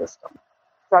court system.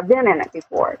 So I've been in it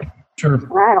before. Sure. And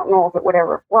I don't know if it would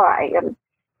ever fly. And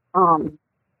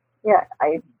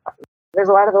there's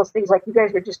a lot of those things like you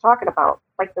guys were just talking about,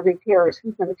 like the repairs.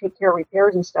 Who's going to take care of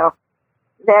repairs and stuff?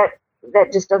 That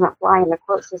just doesn't fly in the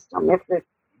court system.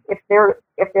 If they're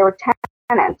a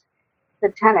tenant, the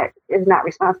tenant is not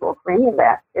responsible for any of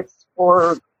that. It's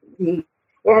for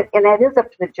and that is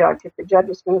up to the judge. If the judge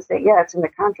is going to say, yeah, it's in the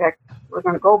contract, we're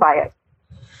going to go by it.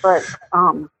 But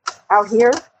out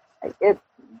here,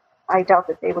 I doubt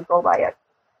that they would go by it.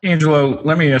 Angelo,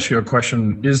 let me ask you a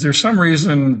question. Is there some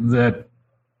reason that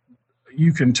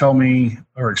you can tell me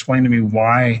or explain to me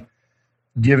why,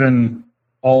 given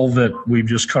all that we've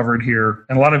just covered here,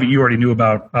 and a lot of it you already knew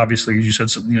about, obviously, as you said,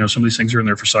 some of these things are in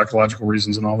there for psychological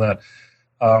reasons and all that.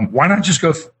 Why not just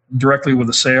go directly with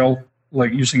a sale,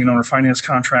 like using an owner finance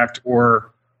contract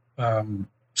or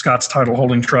Scott's title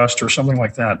holding trust or something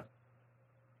like that?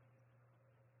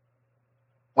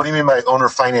 What do you mean by owner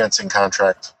financing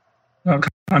contract?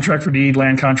 Contract for deed,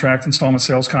 land contract, installment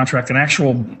sales contract, an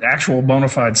actual bona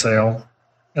fide sale,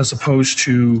 as opposed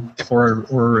to,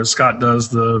 or as Scott does,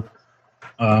 the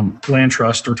land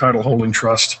trust or title holding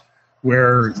trust,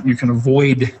 where you can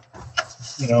avoid,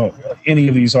 any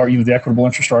of these arguments, the equitable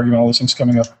interest argument, all those things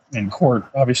coming up in court.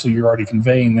 Obviously, you're already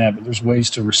conveying that, but there's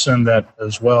ways to rescind that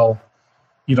as well.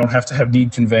 You don't have to have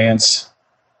deed conveyance,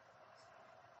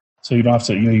 so you don't have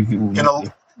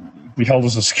to. Be held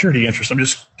as a security interest. I'm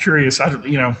just curious. I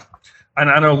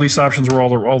know lease options were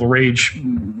all the rage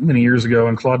many years ago,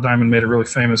 and Claude Diamond made it really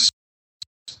famous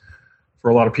for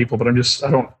a lot of people. But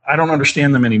I don't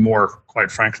understand them anymore,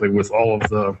 quite frankly, with all of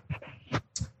the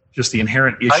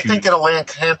inherent issues. I think in a land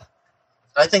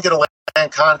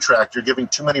contract, you're giving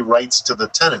too many rights to the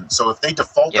tenant. So if they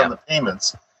default on the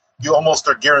payments, you almost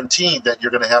are guaranteed that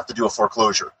you're going to have to do a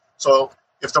foreclosure. So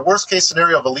if the worst case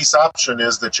scenario of a lease option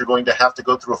is that you're going to have to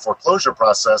go through a foreclosure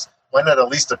process, why not at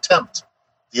least attempt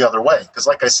the other way? Because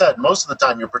like I said, most of the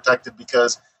time you're protected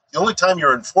because the only time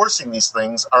you're enforcing these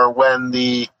things are when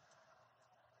the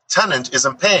tenant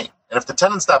isn't paying. And if the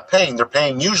tenant's not paying, they're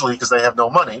paying usually because they have no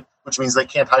money, which means they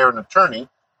can't hire an attorney,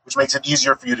 which makes it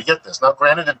easier for you to get this. Now,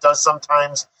 granted, it does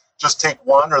sometimes just take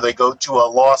one, or they go to a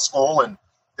law school and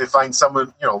they find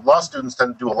someone, law students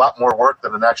tend to do a lot more work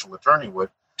than an actual attorney would.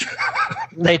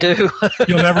 They do.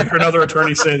 You'll never hear another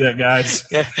attorney say that, guys.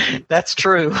 Yeah, that's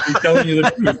true. I'm telling you the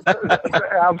truth.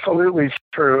 Absolutely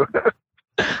true.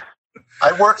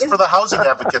 I worked for the housing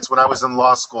advocates when I was in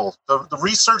law school. The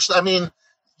research,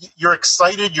 you're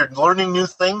excited, you're learning new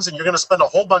things, and you're going to spend a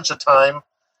whole bunch of time,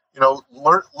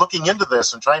 looking into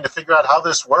this and trying to figure out how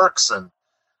this works, and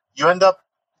you end up,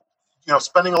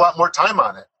 spending a lot more time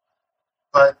on it.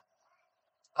 But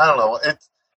I don't know.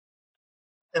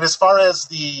 And as far as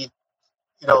the,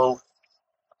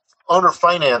 owner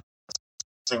financing,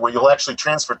 where you'll actually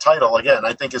transfer title, again,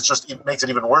 I think it makes it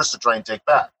even worse to try and take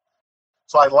back.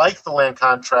 So I like the land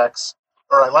contracts,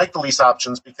 or I like the lease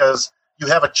options, because you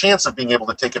have a chance of being able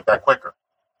to take it back quicker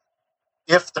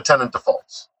if the tenant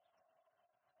defaults.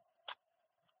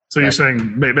 So you're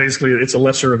saying basically it's a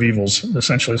lesser of evils,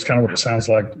 essentially, is kind of what it sounds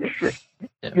like.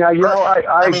 Yeah,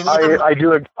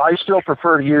 I still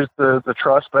prefer to use the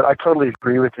trust, but I totally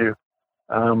agree with you.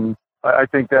 I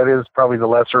think that is probably the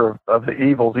lesser of the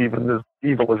evils, even as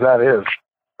evil as that is.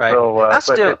 Right.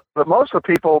 So, but most of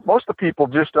the people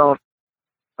just don't.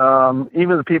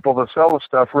 Even the people that sell the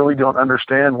stuff really don't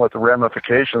understand what the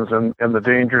ramifications and the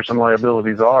dangers and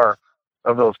liabilities are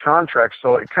of those contracts.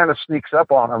 So it kind of sneaks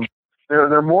up on them.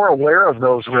 They're more aware of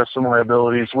those risks and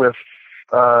liabilities with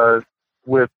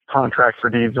contract for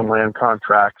deeds and land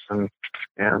contracts and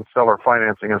seller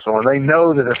financing and so on. They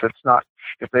know that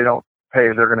if they don't pay,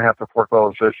 they're going to have to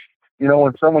foreclose. But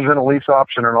when someone's in a lease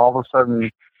option and all of a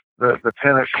sudden the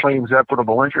tenant claims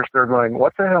equitable interest, they're going,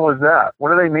 "What the hell is that? What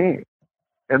do they mean?"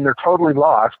 And they're totally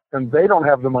lost, and they don't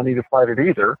have the money to fight it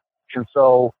either. And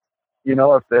so,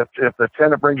 if the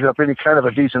tenant brings up any kind of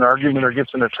a decent argument or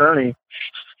gets an attorney,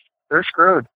 they're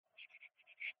screwed.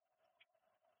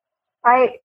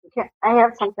 I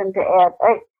have something to add.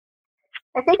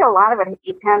 I think a lot of it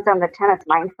depends on the tenant's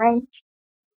mind frame.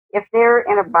 If they're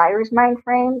in a buyer's mind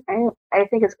frame, I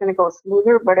think it's going to go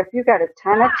smoother. But if you've got a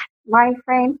tenant mind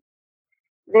frame,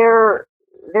 they're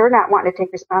not wanting to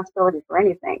take responsibility for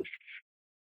anything.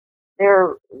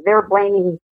 They're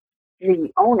blaming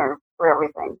the owner for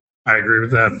everything. I agree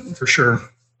with that for sure.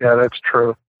 Yeah, that's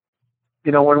true.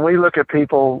 When we look at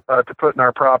people to put in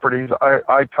our properties,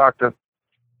 I talk to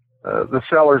the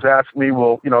sellers. Ask me,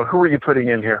 well, who are you putting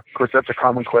in here? Of course, that's a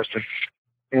common question.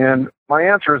 And my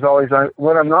answer is always,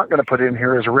 what I'm not going to put in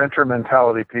here is renter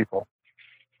mentality people.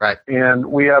 Right. And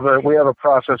we have a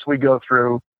process we go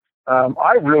through.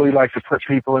 I really like to put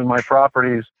people in my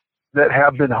properties that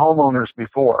have been homeowners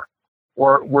before,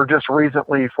 or were just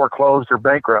recently foreclosed or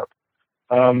bankrupt.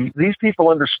 These people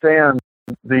understand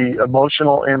the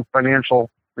emotional and financial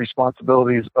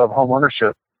responsibilities of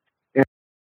homeownership.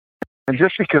 And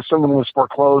just because someone was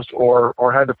foreclosed or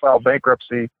had to file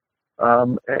bankruptcy,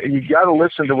 you got to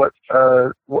listen to what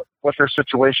their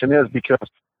situation is, because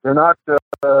they're not.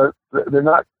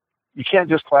 You can't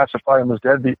just classify them as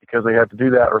deadbeat because they had to do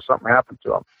that or something happened to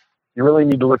them. You really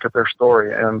need to look at their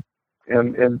story,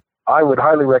 and I would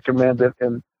highly recommend that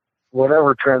in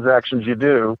whatever transactions you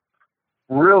do,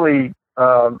 really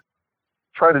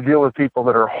try to deal with people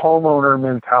that are homeowner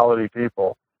mentality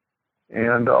people.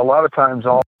 And a lot of times,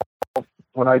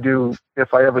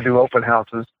 if I ever do open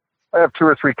houses, I have 2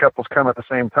 or 3 couples come at the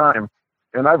same time,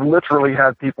 and I've literally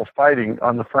had people fighting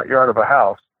on the front yard of a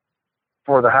house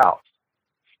for the house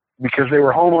because they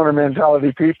were homeowner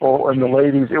mentality people, and the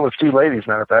ladies, it was 2 ladies,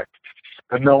 matter of fact,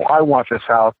 said, "No, I want this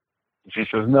house." And she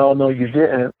says, "No, you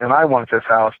didn't, and I want this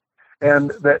house."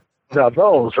 And now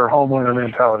those are homeowner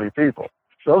mentality people.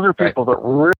 Those are people that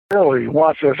really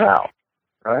want this house,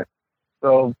 right?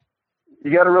 So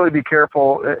you got to really be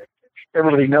careful.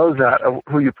 Everybody knows that,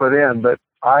 who you put in, but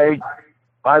I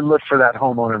look for that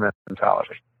homeowner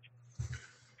mentality.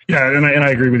 Yeah, and I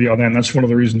agree with you on that. And that's one of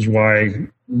the reasons why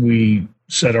we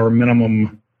set our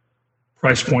minimum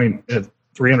price point at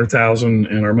 $300,000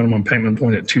 and our minimum payment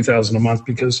point at $2,000 a month.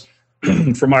 Because,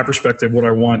 from my perspective, what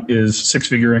I want is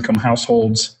 6-figure income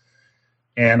households,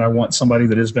 and I want somebody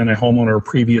that has been a homeowner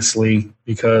previously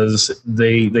because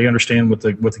they understand what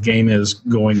the game is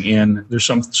going in. There's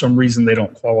some reason they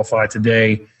don't qualify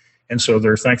today. And so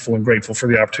they're thankful and grateful for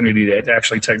the opportunity to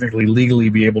actually technically legally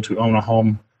be able to own a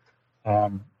home,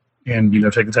 and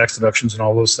take the tax deductions and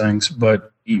all those things.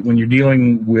 But when you're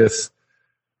dealing with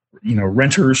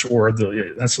renters, or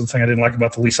that's the thing I didn't like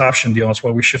about the lease option deal. That's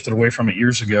why we shifted away from it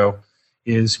years ago.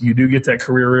 Is you do get that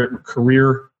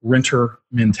career renter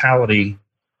mentality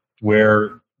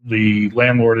where the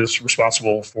landlord is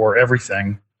responsible for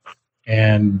everything,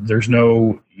 and there's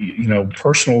no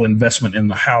personal investment in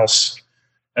the house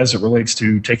as it relates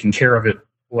to taking care of it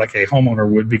like a homeowner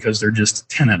would, because they're just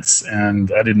tenants,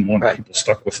 and I didn't want people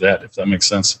stuck with that, if that makes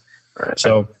sense. Right.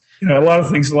 So, a lot of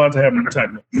things, a lot to happen.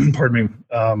 Pardon me.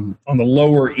 On the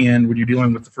lower end, when you're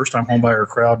dealing with the first-time homebuyer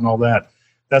crowd and all that,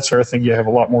 that's where I think you have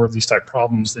a lot more of these type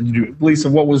problems than you do. Lisa,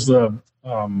 what was the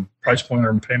price point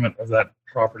or payment of that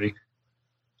property?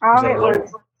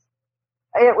 It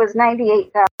was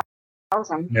 $98,000.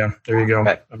 Yeah, there you go.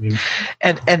 Right. I mean,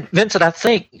 and Vincent, I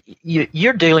think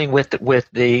you're dealing with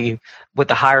the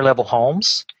higher level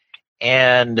homes,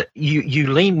 and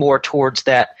you lean more towards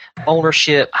that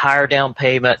ownership, higher down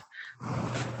payment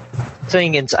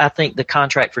thing. And I think the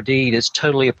contract for deed is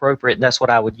totally appropriate, and that's what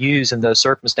I would use in those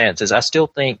circumstances. I still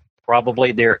think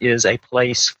probably there is a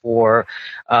place for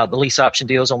the lease option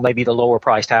deals on maybe the lower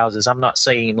priced houses. I'm not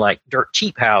saying like dirt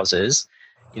cheap houses,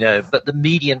 but the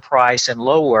median price and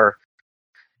lower.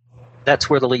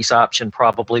 That's where the lease option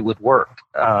probably would work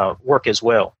as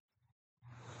well.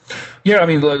 Yeah, I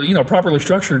mean, properly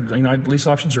structured, lease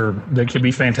options they can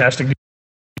be fantastic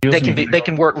deals. They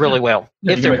can work really well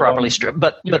if they're properly structured.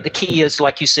 But the key is,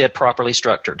 like you said, properly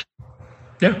structured.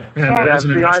 Yeah,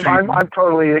 I'm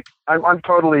totally.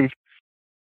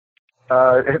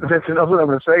 Vincent knows what I'm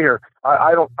going to say here.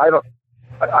 I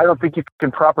don't think you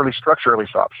can properly structure a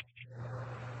lease option.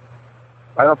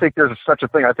 I don't think there's such a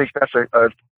thing. I think that's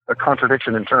a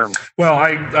contradiction in terms. Well,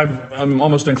 I'm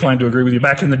almost inclined to agree with you.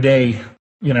 Back in the day,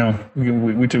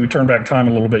 we turn back time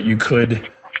a little bit. You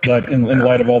could, but in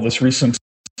light of all this recent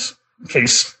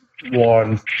case law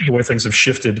and the way things have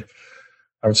shifted,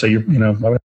 I would say I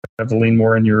would have to lean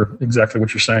more in exactly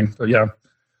what you're saying. But yeah,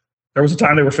 there was a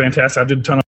time they were fantastic. I did a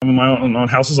ton of them on my own on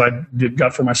houses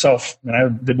got for myself. I mean, I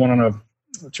did one on a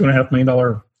 $2.5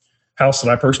 million house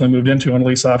that I personally moved into on a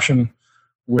lease option,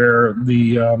 where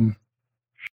the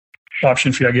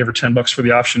option fee, I gave her $10 for the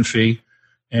option fee,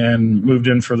 and moved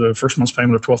in for the first month's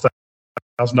payment of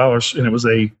 $12,000. And it was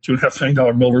a $2.5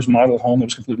 million builder's model home that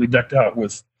was completely decked out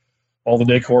with all the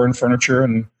decor and furniture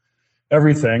and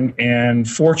everything. And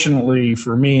fortunately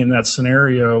for me in that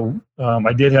scenario,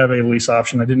 I did have a lease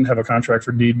option. I didn't have a contract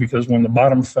for deed, because when the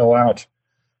bottom fell out,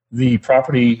 the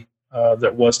property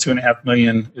that was $2.5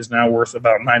 million is now worth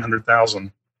about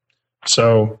 $900,000.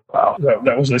 So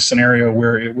that was a scenario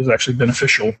where it was actually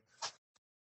beneficial.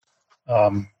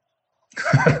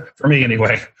 For me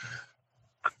anyway.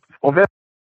 Well,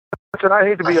 I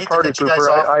hate to be a party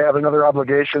pooper. I have another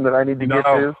obligation that I need to get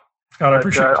to. God, I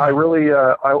appreciate it. I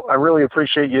really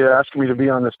appreciate you asking me to be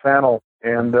on this panel,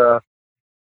 and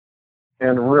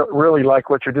really like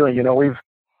what you're doing. You know,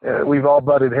 we've all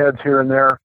butted heads here and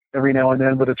there every now and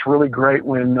then, but it's really great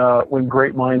when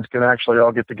great minds can actually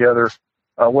all get together,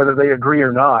 whether they agree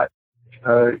or not.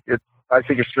 I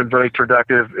think it's been very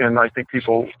productive, and I think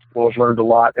people will have learned a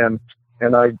lot. And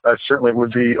I certainly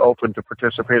would be open to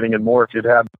participating in more if you'd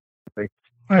have me.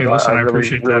 Hey, listen, I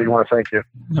appreciate that. Really want to thank you.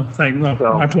 No,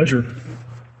 my pleasure.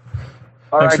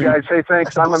 All right, guys. Hey,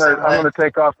 thanks. I'm gonna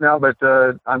take off now, but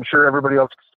I'm sure everybody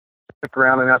else will stick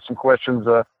around and ask some questions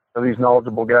of these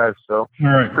knowledgeable guys. So, all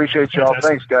right, appreciate y'all.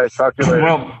 Thanks, guys. Talk to you later.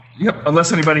 Well, yep.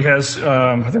 Unless anybody has,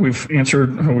 I think we've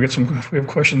answered. We have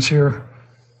questions here.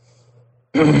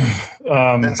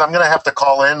 Vince, I'm going to have to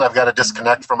call in. I've got to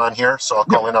disconnect from on here, so I'll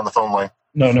call in on the phone line.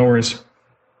 No worries.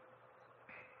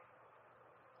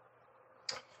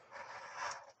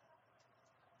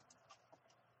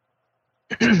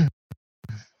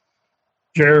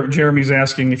 Jeremy's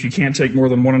asking if you can't take more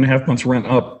than 1.5 months rent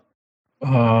up.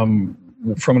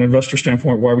 From an investor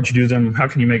standpoint, why would you do them? How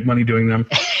can you make money doing them?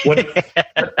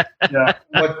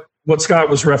 What Scott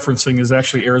was referencing is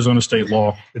actually Arizona state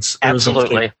law. It's Arizona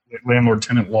state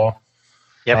landlord-tenant law.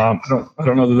 Yep. I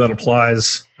don't know that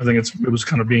applies. I think it was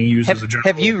kind of being used as a general.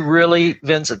 Have you really,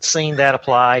 Vincent, seen that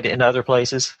applied in other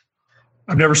places?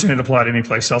 I've never seen it applied any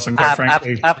place else, and quite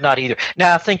frankly, I've not either.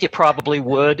 Now, I think it probably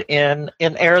would in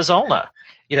Arizona.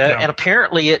 You know, and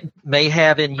apparently it may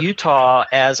have in Utah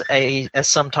as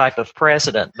some type of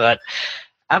precedent. But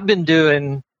I've been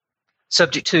doing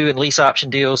subject to and lease option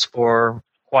deals for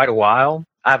quite a while.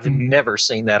 I've never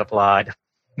seen that applied.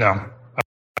 No,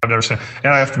 I've never seen it.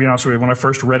 And I have to be honest with you, when I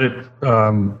first read it, it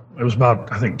was about,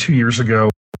 I think, 2 years ago.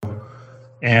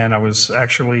 And I was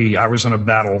in a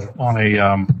battle on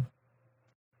a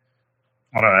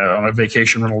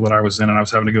vacation rental that I was in, and I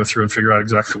was having to go through and figure out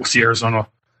exactly what the Arizona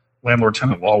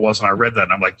landlord-tenant law was, and I read that,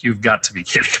 and I'm like, "You've got to be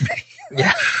kidding me!"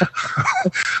 Yeah,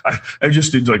 I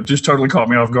just totally caught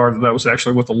me off guard that was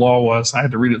actually what the law was. I had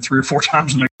to read it 3 or 4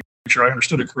 times to make sure I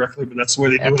understood it correctly, but that's the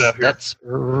way they do it out here. That's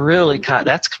really kind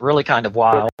of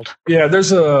wild. Yeah,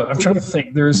 I'm trying to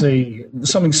think. There's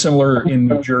something similar in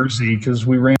New Jersey because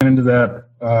we ran into that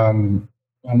on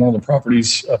one of the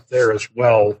properties up there as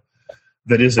well.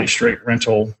 That is a straight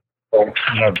rental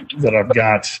that I've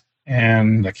got.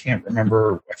 And I can't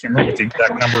remember what the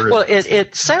exact number is. Well,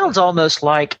 it sounds almost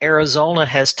like Arizona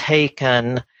has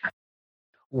taken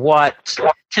what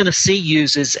Tennessee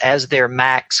uses as their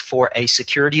max for a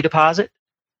security deposit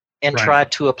and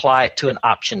tried to apply it to an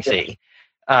option fee.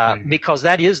 Because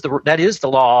that is the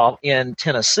law in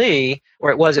Tennessee,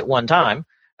 or it was at one time,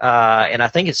 and I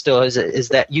think it still is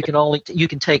that you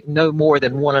can take no more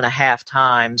than 1.5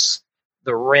 times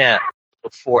the rent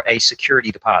for a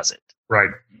security deposit.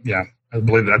 Right. Yeah, I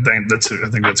think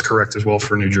that's correct as well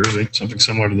for New Jersey. Something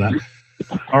similar to that.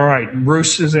 All right.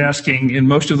 Bruce is asking, in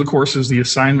most of the courses, the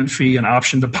assignment fee and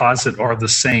option deposit are the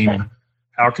same.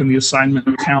 How can the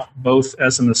assignment count both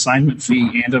as an assignment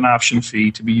fee and an option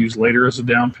fee to be used later as a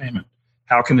down payment?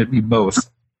 How can it be both?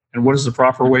 And what is the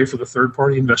proper way for the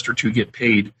third-party investor to get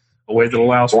paid? A way that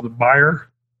allows for the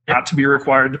buyer not to be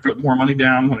required to put more money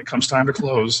down when it comes time to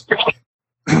close.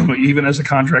 But even as a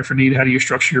contract for need, how do you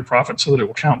structure your profit so that it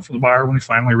will count for the buyer when he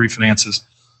finally refinances?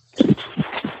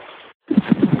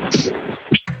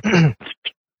 Can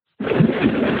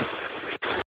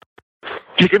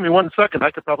you give me 1 second? I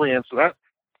could probably answer that.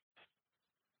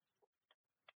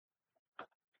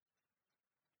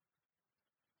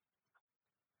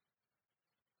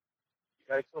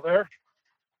 You guys still there?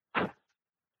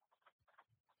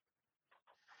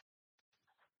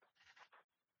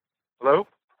 Hello?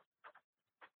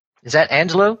 Is that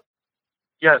Angelo?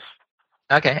 Yes.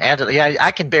 Okay, Angelo. Yeah,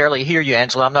 I can barely hear you,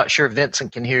 Angelo. I'm not sure if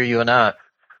Vincent can hear you or not.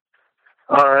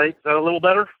 All right. Is that a little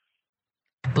better?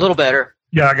 A little better.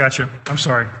 Yeah, I got you. I'm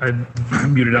sorry. I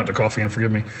muted out the coffee, and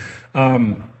forgive me.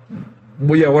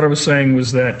 Well, yeah, what I was saying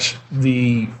was that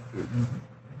the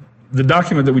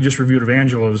document that we just reviewed of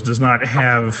Angelo's does not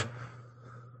have,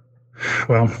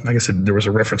 well, I guess there was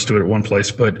a reference to it at one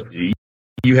place, but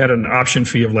you had an option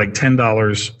fee of like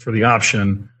 $10 for the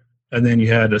option, and then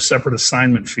you had a separate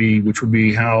assignment fee, which would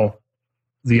be how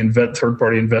the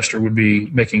third-party investor would be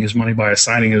making his money by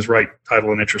assigning his right,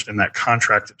 title, and interest in that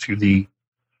contract to the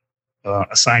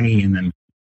assignee and then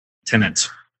tenant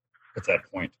at that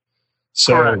point.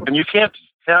 So, correct. And you can't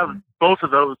have both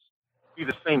of those be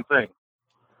the same thing.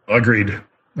 Agreed.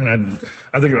 And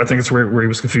I think it's where he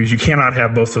was confused. You cannot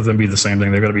have both of them be the same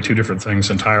thing. They've got to be two different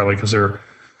things entirely because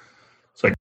it's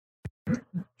like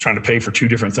trying to pay for two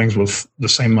different things with the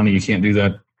same money. You can't do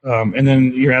that. And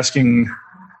then you're asking,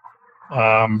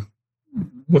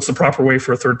 what's the proper way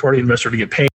for a third-party investor to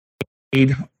get paid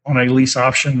on a lease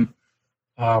option?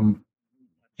 I'll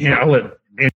let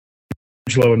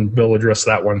Angelo and Bill address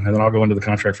that one, and then I'll go into the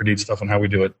contract for deed stuff and how we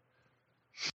do it.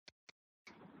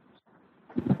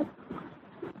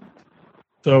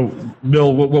 So,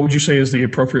 Bill, what would you say is the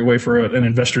appropriate way for an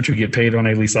investor to get paid on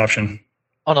a lease option?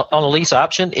 On a lease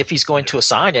option, if he's going to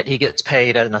assign it, he gets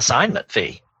paid an assignment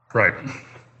fee. Right.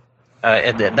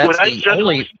 And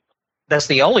that's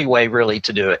the only way really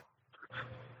to do it.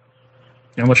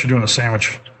 Unless you're doing a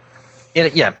sandwich.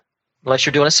 Unless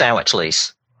you're doing a sandwich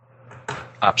lease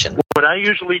option. What I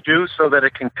usually do so that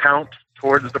it can count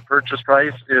towards the purchase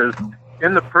price is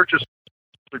in the purchase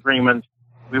agreement,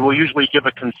 we will usually give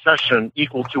a concession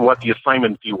equal to what the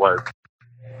assignment fee was.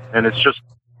 And it's just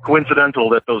coincidental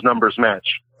that those numbers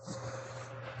match.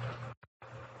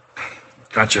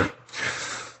 Gotcha.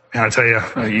 And I tell you,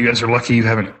 you guys are lucky you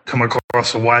haven't come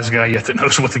across a wise guy yet that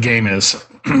knows what the game is.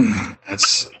 Man,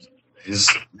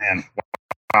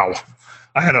 wow.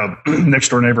 I had a next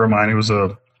door neighbor of mine who was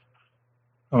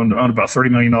owned about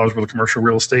 $30 million worth of commercial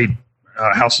real estate,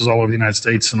 houses all over the United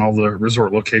States and all the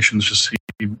resort locations. Just,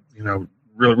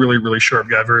 really sharp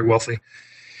guy, very wealthy.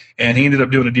 And he ended up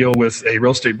doing a deal with a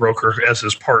real estate broker as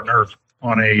his partner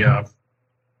on a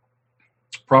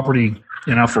property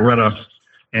in Alpharetta.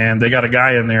 And they got a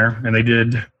guy in there, and they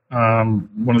did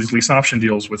one of these lease option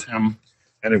deals with him.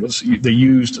 And they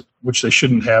used, which they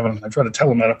shouldn't have, and I tried to tell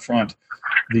them that up front,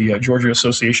 the Georgia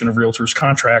Association of Realtors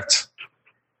contract.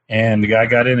 And the guy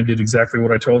got in and did exactly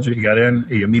what I told you. He got in,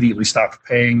 he immediately stopped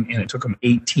paying, and it took him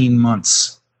 18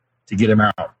 months to get him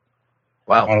out.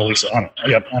 Wow. On a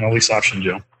lease option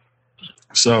deal.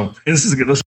 So this is a good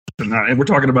listen. And we're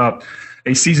talking about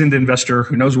a seasoned investor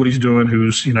who knows what he's doing,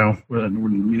 who's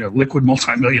liquid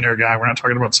multimillionaire guy. We're not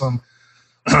talking about some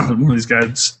one of these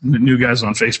guys, new guys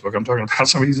on Facebook. I'm talking about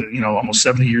somebody who's almost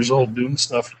 70 years old doing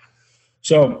stuff.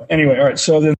 So anyway, all right.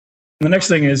 So then the next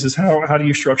thing is how do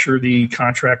you structure the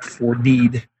contract for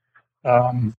deed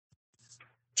to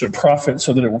profit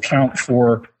so that it will count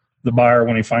for the buyer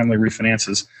when he finally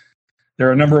refinances? There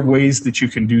are a number of ways that you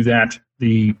can do that.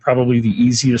 Probably the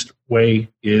easiest way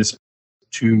is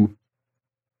to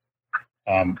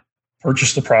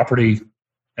purchase the property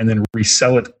and then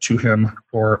resell it to him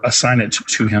or assign it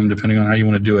to him, depending on how you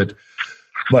want to do it.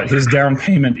 But his down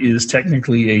payment is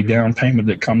technically a down payment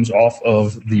that comes off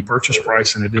of the purchase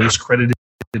price, and it is credited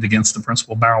against the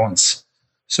principal balance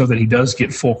so that he does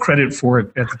get full credit for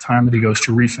it at the time that he goes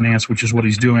to refinance, which is what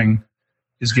he's doing,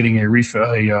 is getting a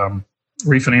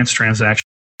refinance transaction,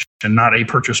 not a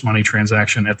purchase money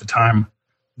transaction at the time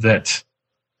that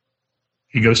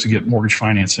he goes to get mortgage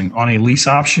financing. On a lease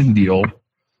option deal,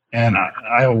 and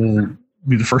I will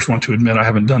be the first one to admit I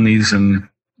haven't done these in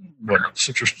roughly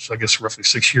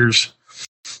 6 years.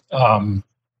 You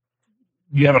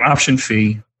have an option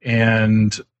fee,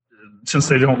 and since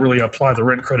they don't really apply the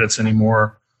rent credits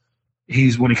anymore,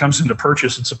 when he comes into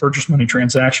purchase, it's a purchase money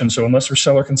transaction. So unless there's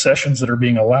seller concessions that are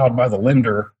being allowed by the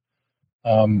lender,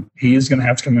 he is going to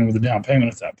have to come in with a down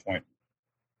payment at that point.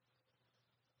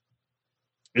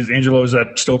 Angelo, is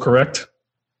that still correct?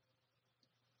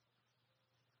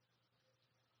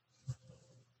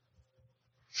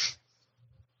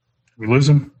 We lose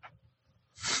him?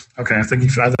 Okay, I think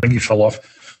he fell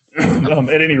off.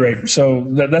 At any rate, so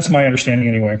that's my understanding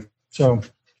anyway. So I don't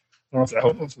know if that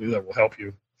hopefully that will help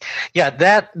you. Yeah,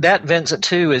 that Vincent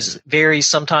too varies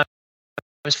sometimes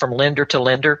from lender to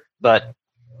lender, but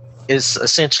is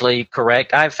essentially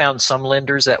correct. I've found some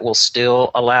lenders that will still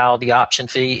allow the option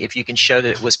fee if you can show that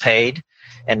it was paid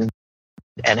and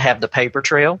have the paper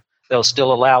trail. They'll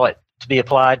still allow it to be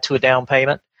applied to a down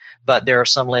payment, but there are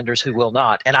some lenders who will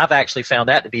not. And I've actually found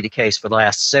that to be the case for the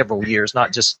last several years,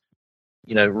 not just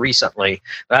recently.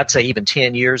 But I'd say even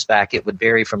 10 years back, it would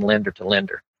vary from lender to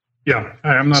lender. Yeah,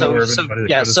 I'm not aware of anybody.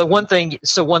 Yeah, so one thing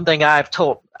I've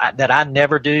told that I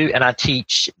never do, and I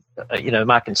teach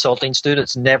my consulting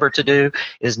students never to do,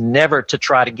 is never to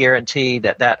try to guarantee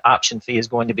that option fee is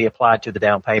going to be applied to the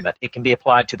down payment. It can be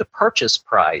applied to the purchase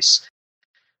price,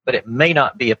 but it may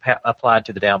not be applied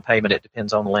to the down payment. It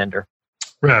depends on the lender.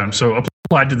 Right. So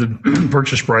applied to the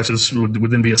purchase prices would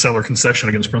then be a seller concession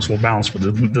against principal balance, but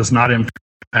it does not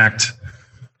impact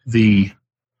the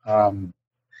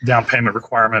down payment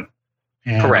requirement.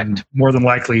 And correct. More than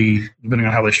likely, depending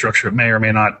on how they structure it, may or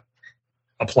may not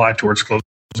apply towards closing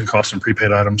costs and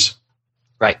prepaid items.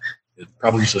 Right. It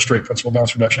probably is a straight principal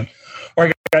balance reduction. All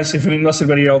right, guys, unless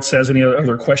anybody else has any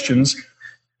other questions,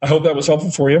 I hope that was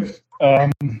helpful for you.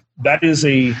 That is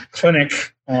a clinic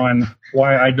on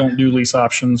why I don't do lease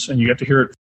options, and you get to hear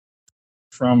it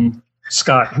from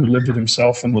Scott, who lived it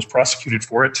himself and was prosecuted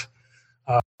for it.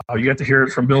 You get to hear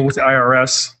it from Bill with the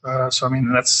IRS. So, I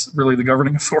mean, that's really the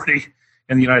governing authority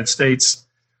in the United States.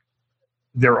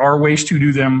 There are ways to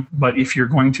do them, but if you're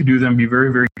going to do them, be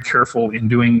very, very careful in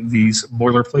doing these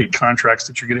boilerplate contracts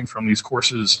that you're getting from these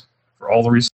courses for all the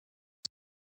reasons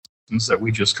that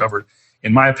we just covered.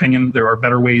 In my opinion, there are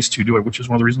better ways to do it, which is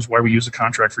one of the reasons why we use a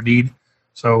contract for deed.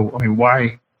 So, I mean,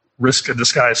 why risk a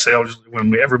disguised sale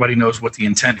when everybody knows what the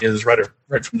intent is right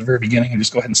from the very beginning, and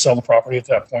just go ahead and sell the property at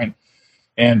that point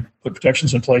and put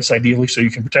protections in place, ideally, so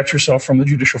you can protect yourself from the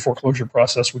judicial foreclosure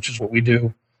process, which is what we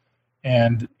do.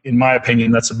 And in my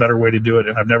opinion, that's a better way to do it.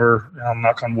 And I've never,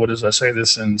 knock on wood as I say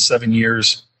this, in 7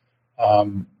 years,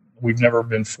 we've never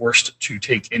been forced to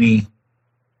take any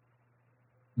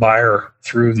buyer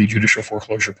through the judicial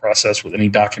foreclosure process with any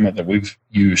document that we've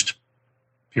used,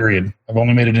 period. I've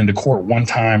only made it into court one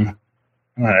time.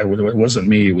 It wasn't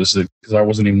me. It was because I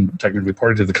wasn't even technically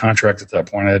party to the contract at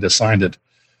that point. I had signed it.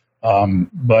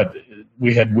 But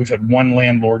we've had one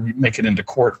landlord make it into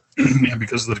court, and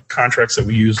because of the contracts that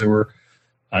we used,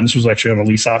 and this was actually on a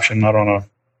lease option, not on a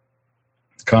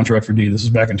contract for deed. This is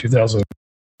back in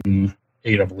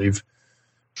 2008, I believe.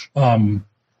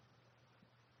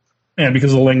 And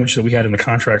because of the language that we had in the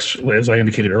contracts, as I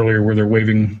indicated earlier, where they're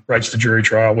waiving rights to jury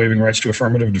trial, waiving rights to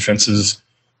affirmative defenses,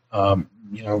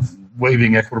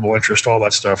 waiving equitable interest, all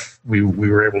that stuff, we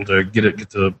were able to get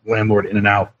the landlord in and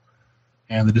out,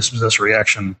 and the dispossessory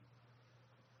action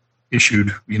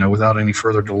issued, without any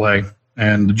further delay.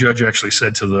 And the judge actually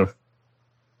said to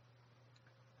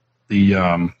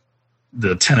the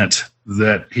tenant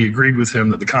that he agreed with him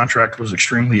that the contract was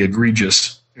extremely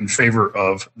egregious in favor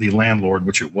of the landlord,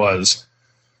 which it was,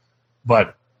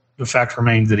 but the fact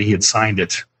remained that he had signed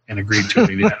it and agreed to it.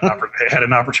 He had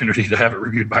an opportunity to have it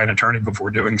reviewed by an attorney before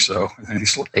doing so. And he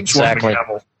swung the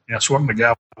gavel. Yeah, swung the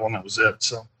gavel, and that was it.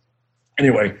 So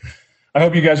anyway, I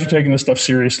hope you guys are taking this stuff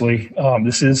seriously.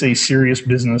 This is a serious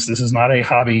business. This is not a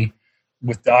hobby.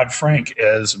 With Dodd-Frank,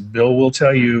 as Bill will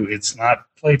tell you, it's not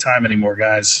playtime anymore,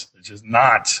 guys. It's just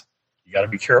not. You got to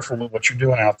be careful with what you're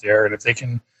doing out there. And if they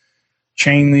can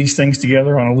chain these things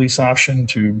together on a lease option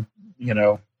to,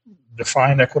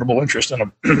 define equitable interest in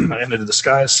a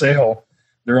disguised sale,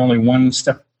 they're only one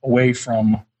step away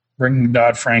from bringing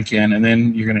Dodd-Frank in, and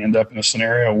then you're going to end up in a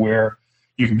scenario where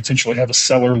you can potentially have a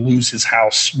seller lose his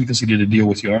house because he did a deal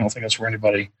with you. I don't think that's what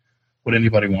anybody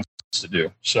wants to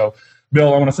do. So,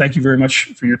 Bill, I want to thank you very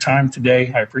much for your time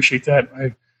today. I appreciate that.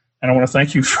 And I want to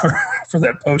thank you for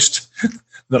that post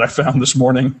that I found this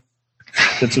morning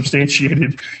that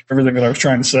substantiated everything that I was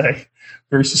trying to say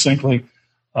very succinctly.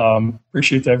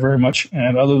 Appreciate that very much.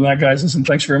 And other than that, guys, listen,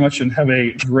 thanks very much and have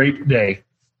a great day.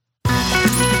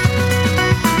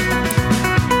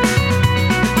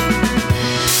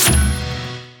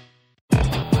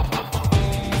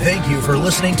 Thank you for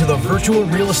listening to the Virtual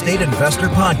Real Estate Investor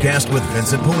Podcast with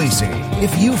Vincent Polisi.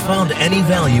 If you found any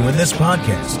value in this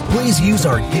podcast, please use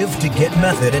our Give to Get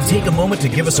method and take a moment to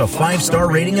give us a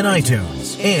 5-star rating in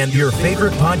iTunes and your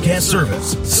favorite podcast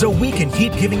service so we can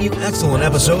keep giving you excellent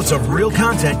episodes of real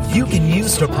content you can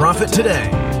use to profit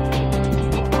today.